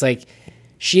 right? It's like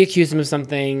she accused him of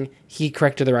something. He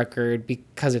corrected the record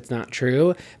because it's not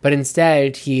true. But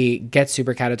instead, he gets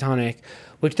super catatonic,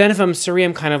 which then if I'm Cirie,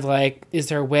 I'm kind of like, is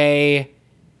there a way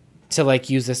to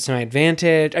like use this to my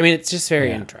advantage? I mean, it's just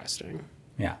very interesting.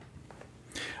 Yeah.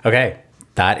 Okay.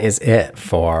 That is it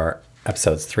for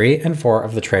episodes 3 and 4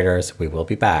 of The Traitors. We will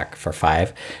be back for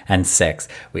 5 and 6.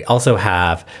 We also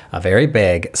have a very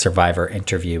big Survivor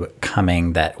interview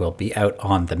coming that will be out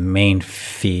on the main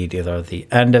feed either the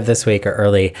end of this week or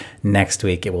early next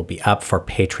week. It will be up for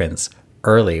patrons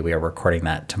early. We are recording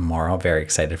that tomorrow. Very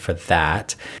excited for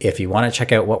that. If you want to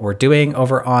check out what we're doing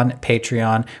over on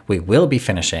Patreon, we will be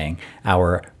finishing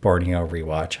our Borneo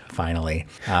rewatch finally.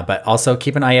 But also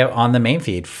keep an eye out on the main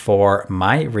feed for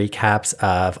my recaps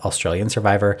of Australian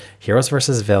Survivor, Heroes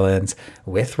vs. Villains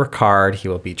with Ricard. He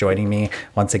will be joining me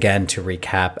once again to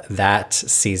recap that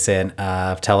season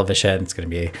of television. It's going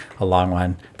to be a long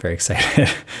one. Very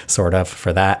excited sort of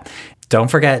for that. Don't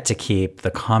forget to keep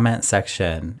the comment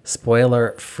section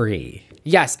spoiler free.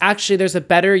 Yes, actually, there's a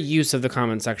better use of the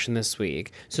comment section this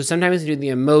week. So sometimes we do the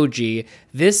emoji.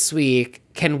 This week,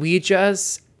 can we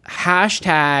just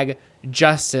hashtag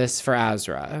justice for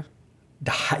Azra?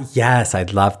 Yes,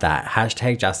 I'd love that.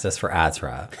 Hashtag justice for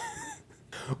Azra.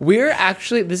 We're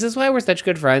actually, this is why we're such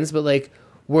good friends, but like,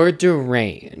 we're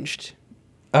deranged.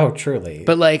 Oh, truly.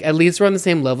 But like, at least we're on the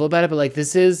same level about it. But like,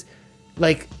 this is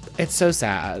like, it's so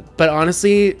sad. But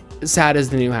honestly, sad is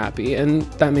the new happy. And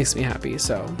that makes me happy.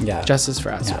 So yeah, justice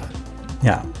for Azra.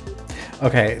 Yeah.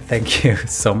 Okay. Thank you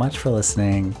so much for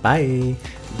listening. Bye.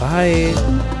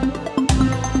 Bye.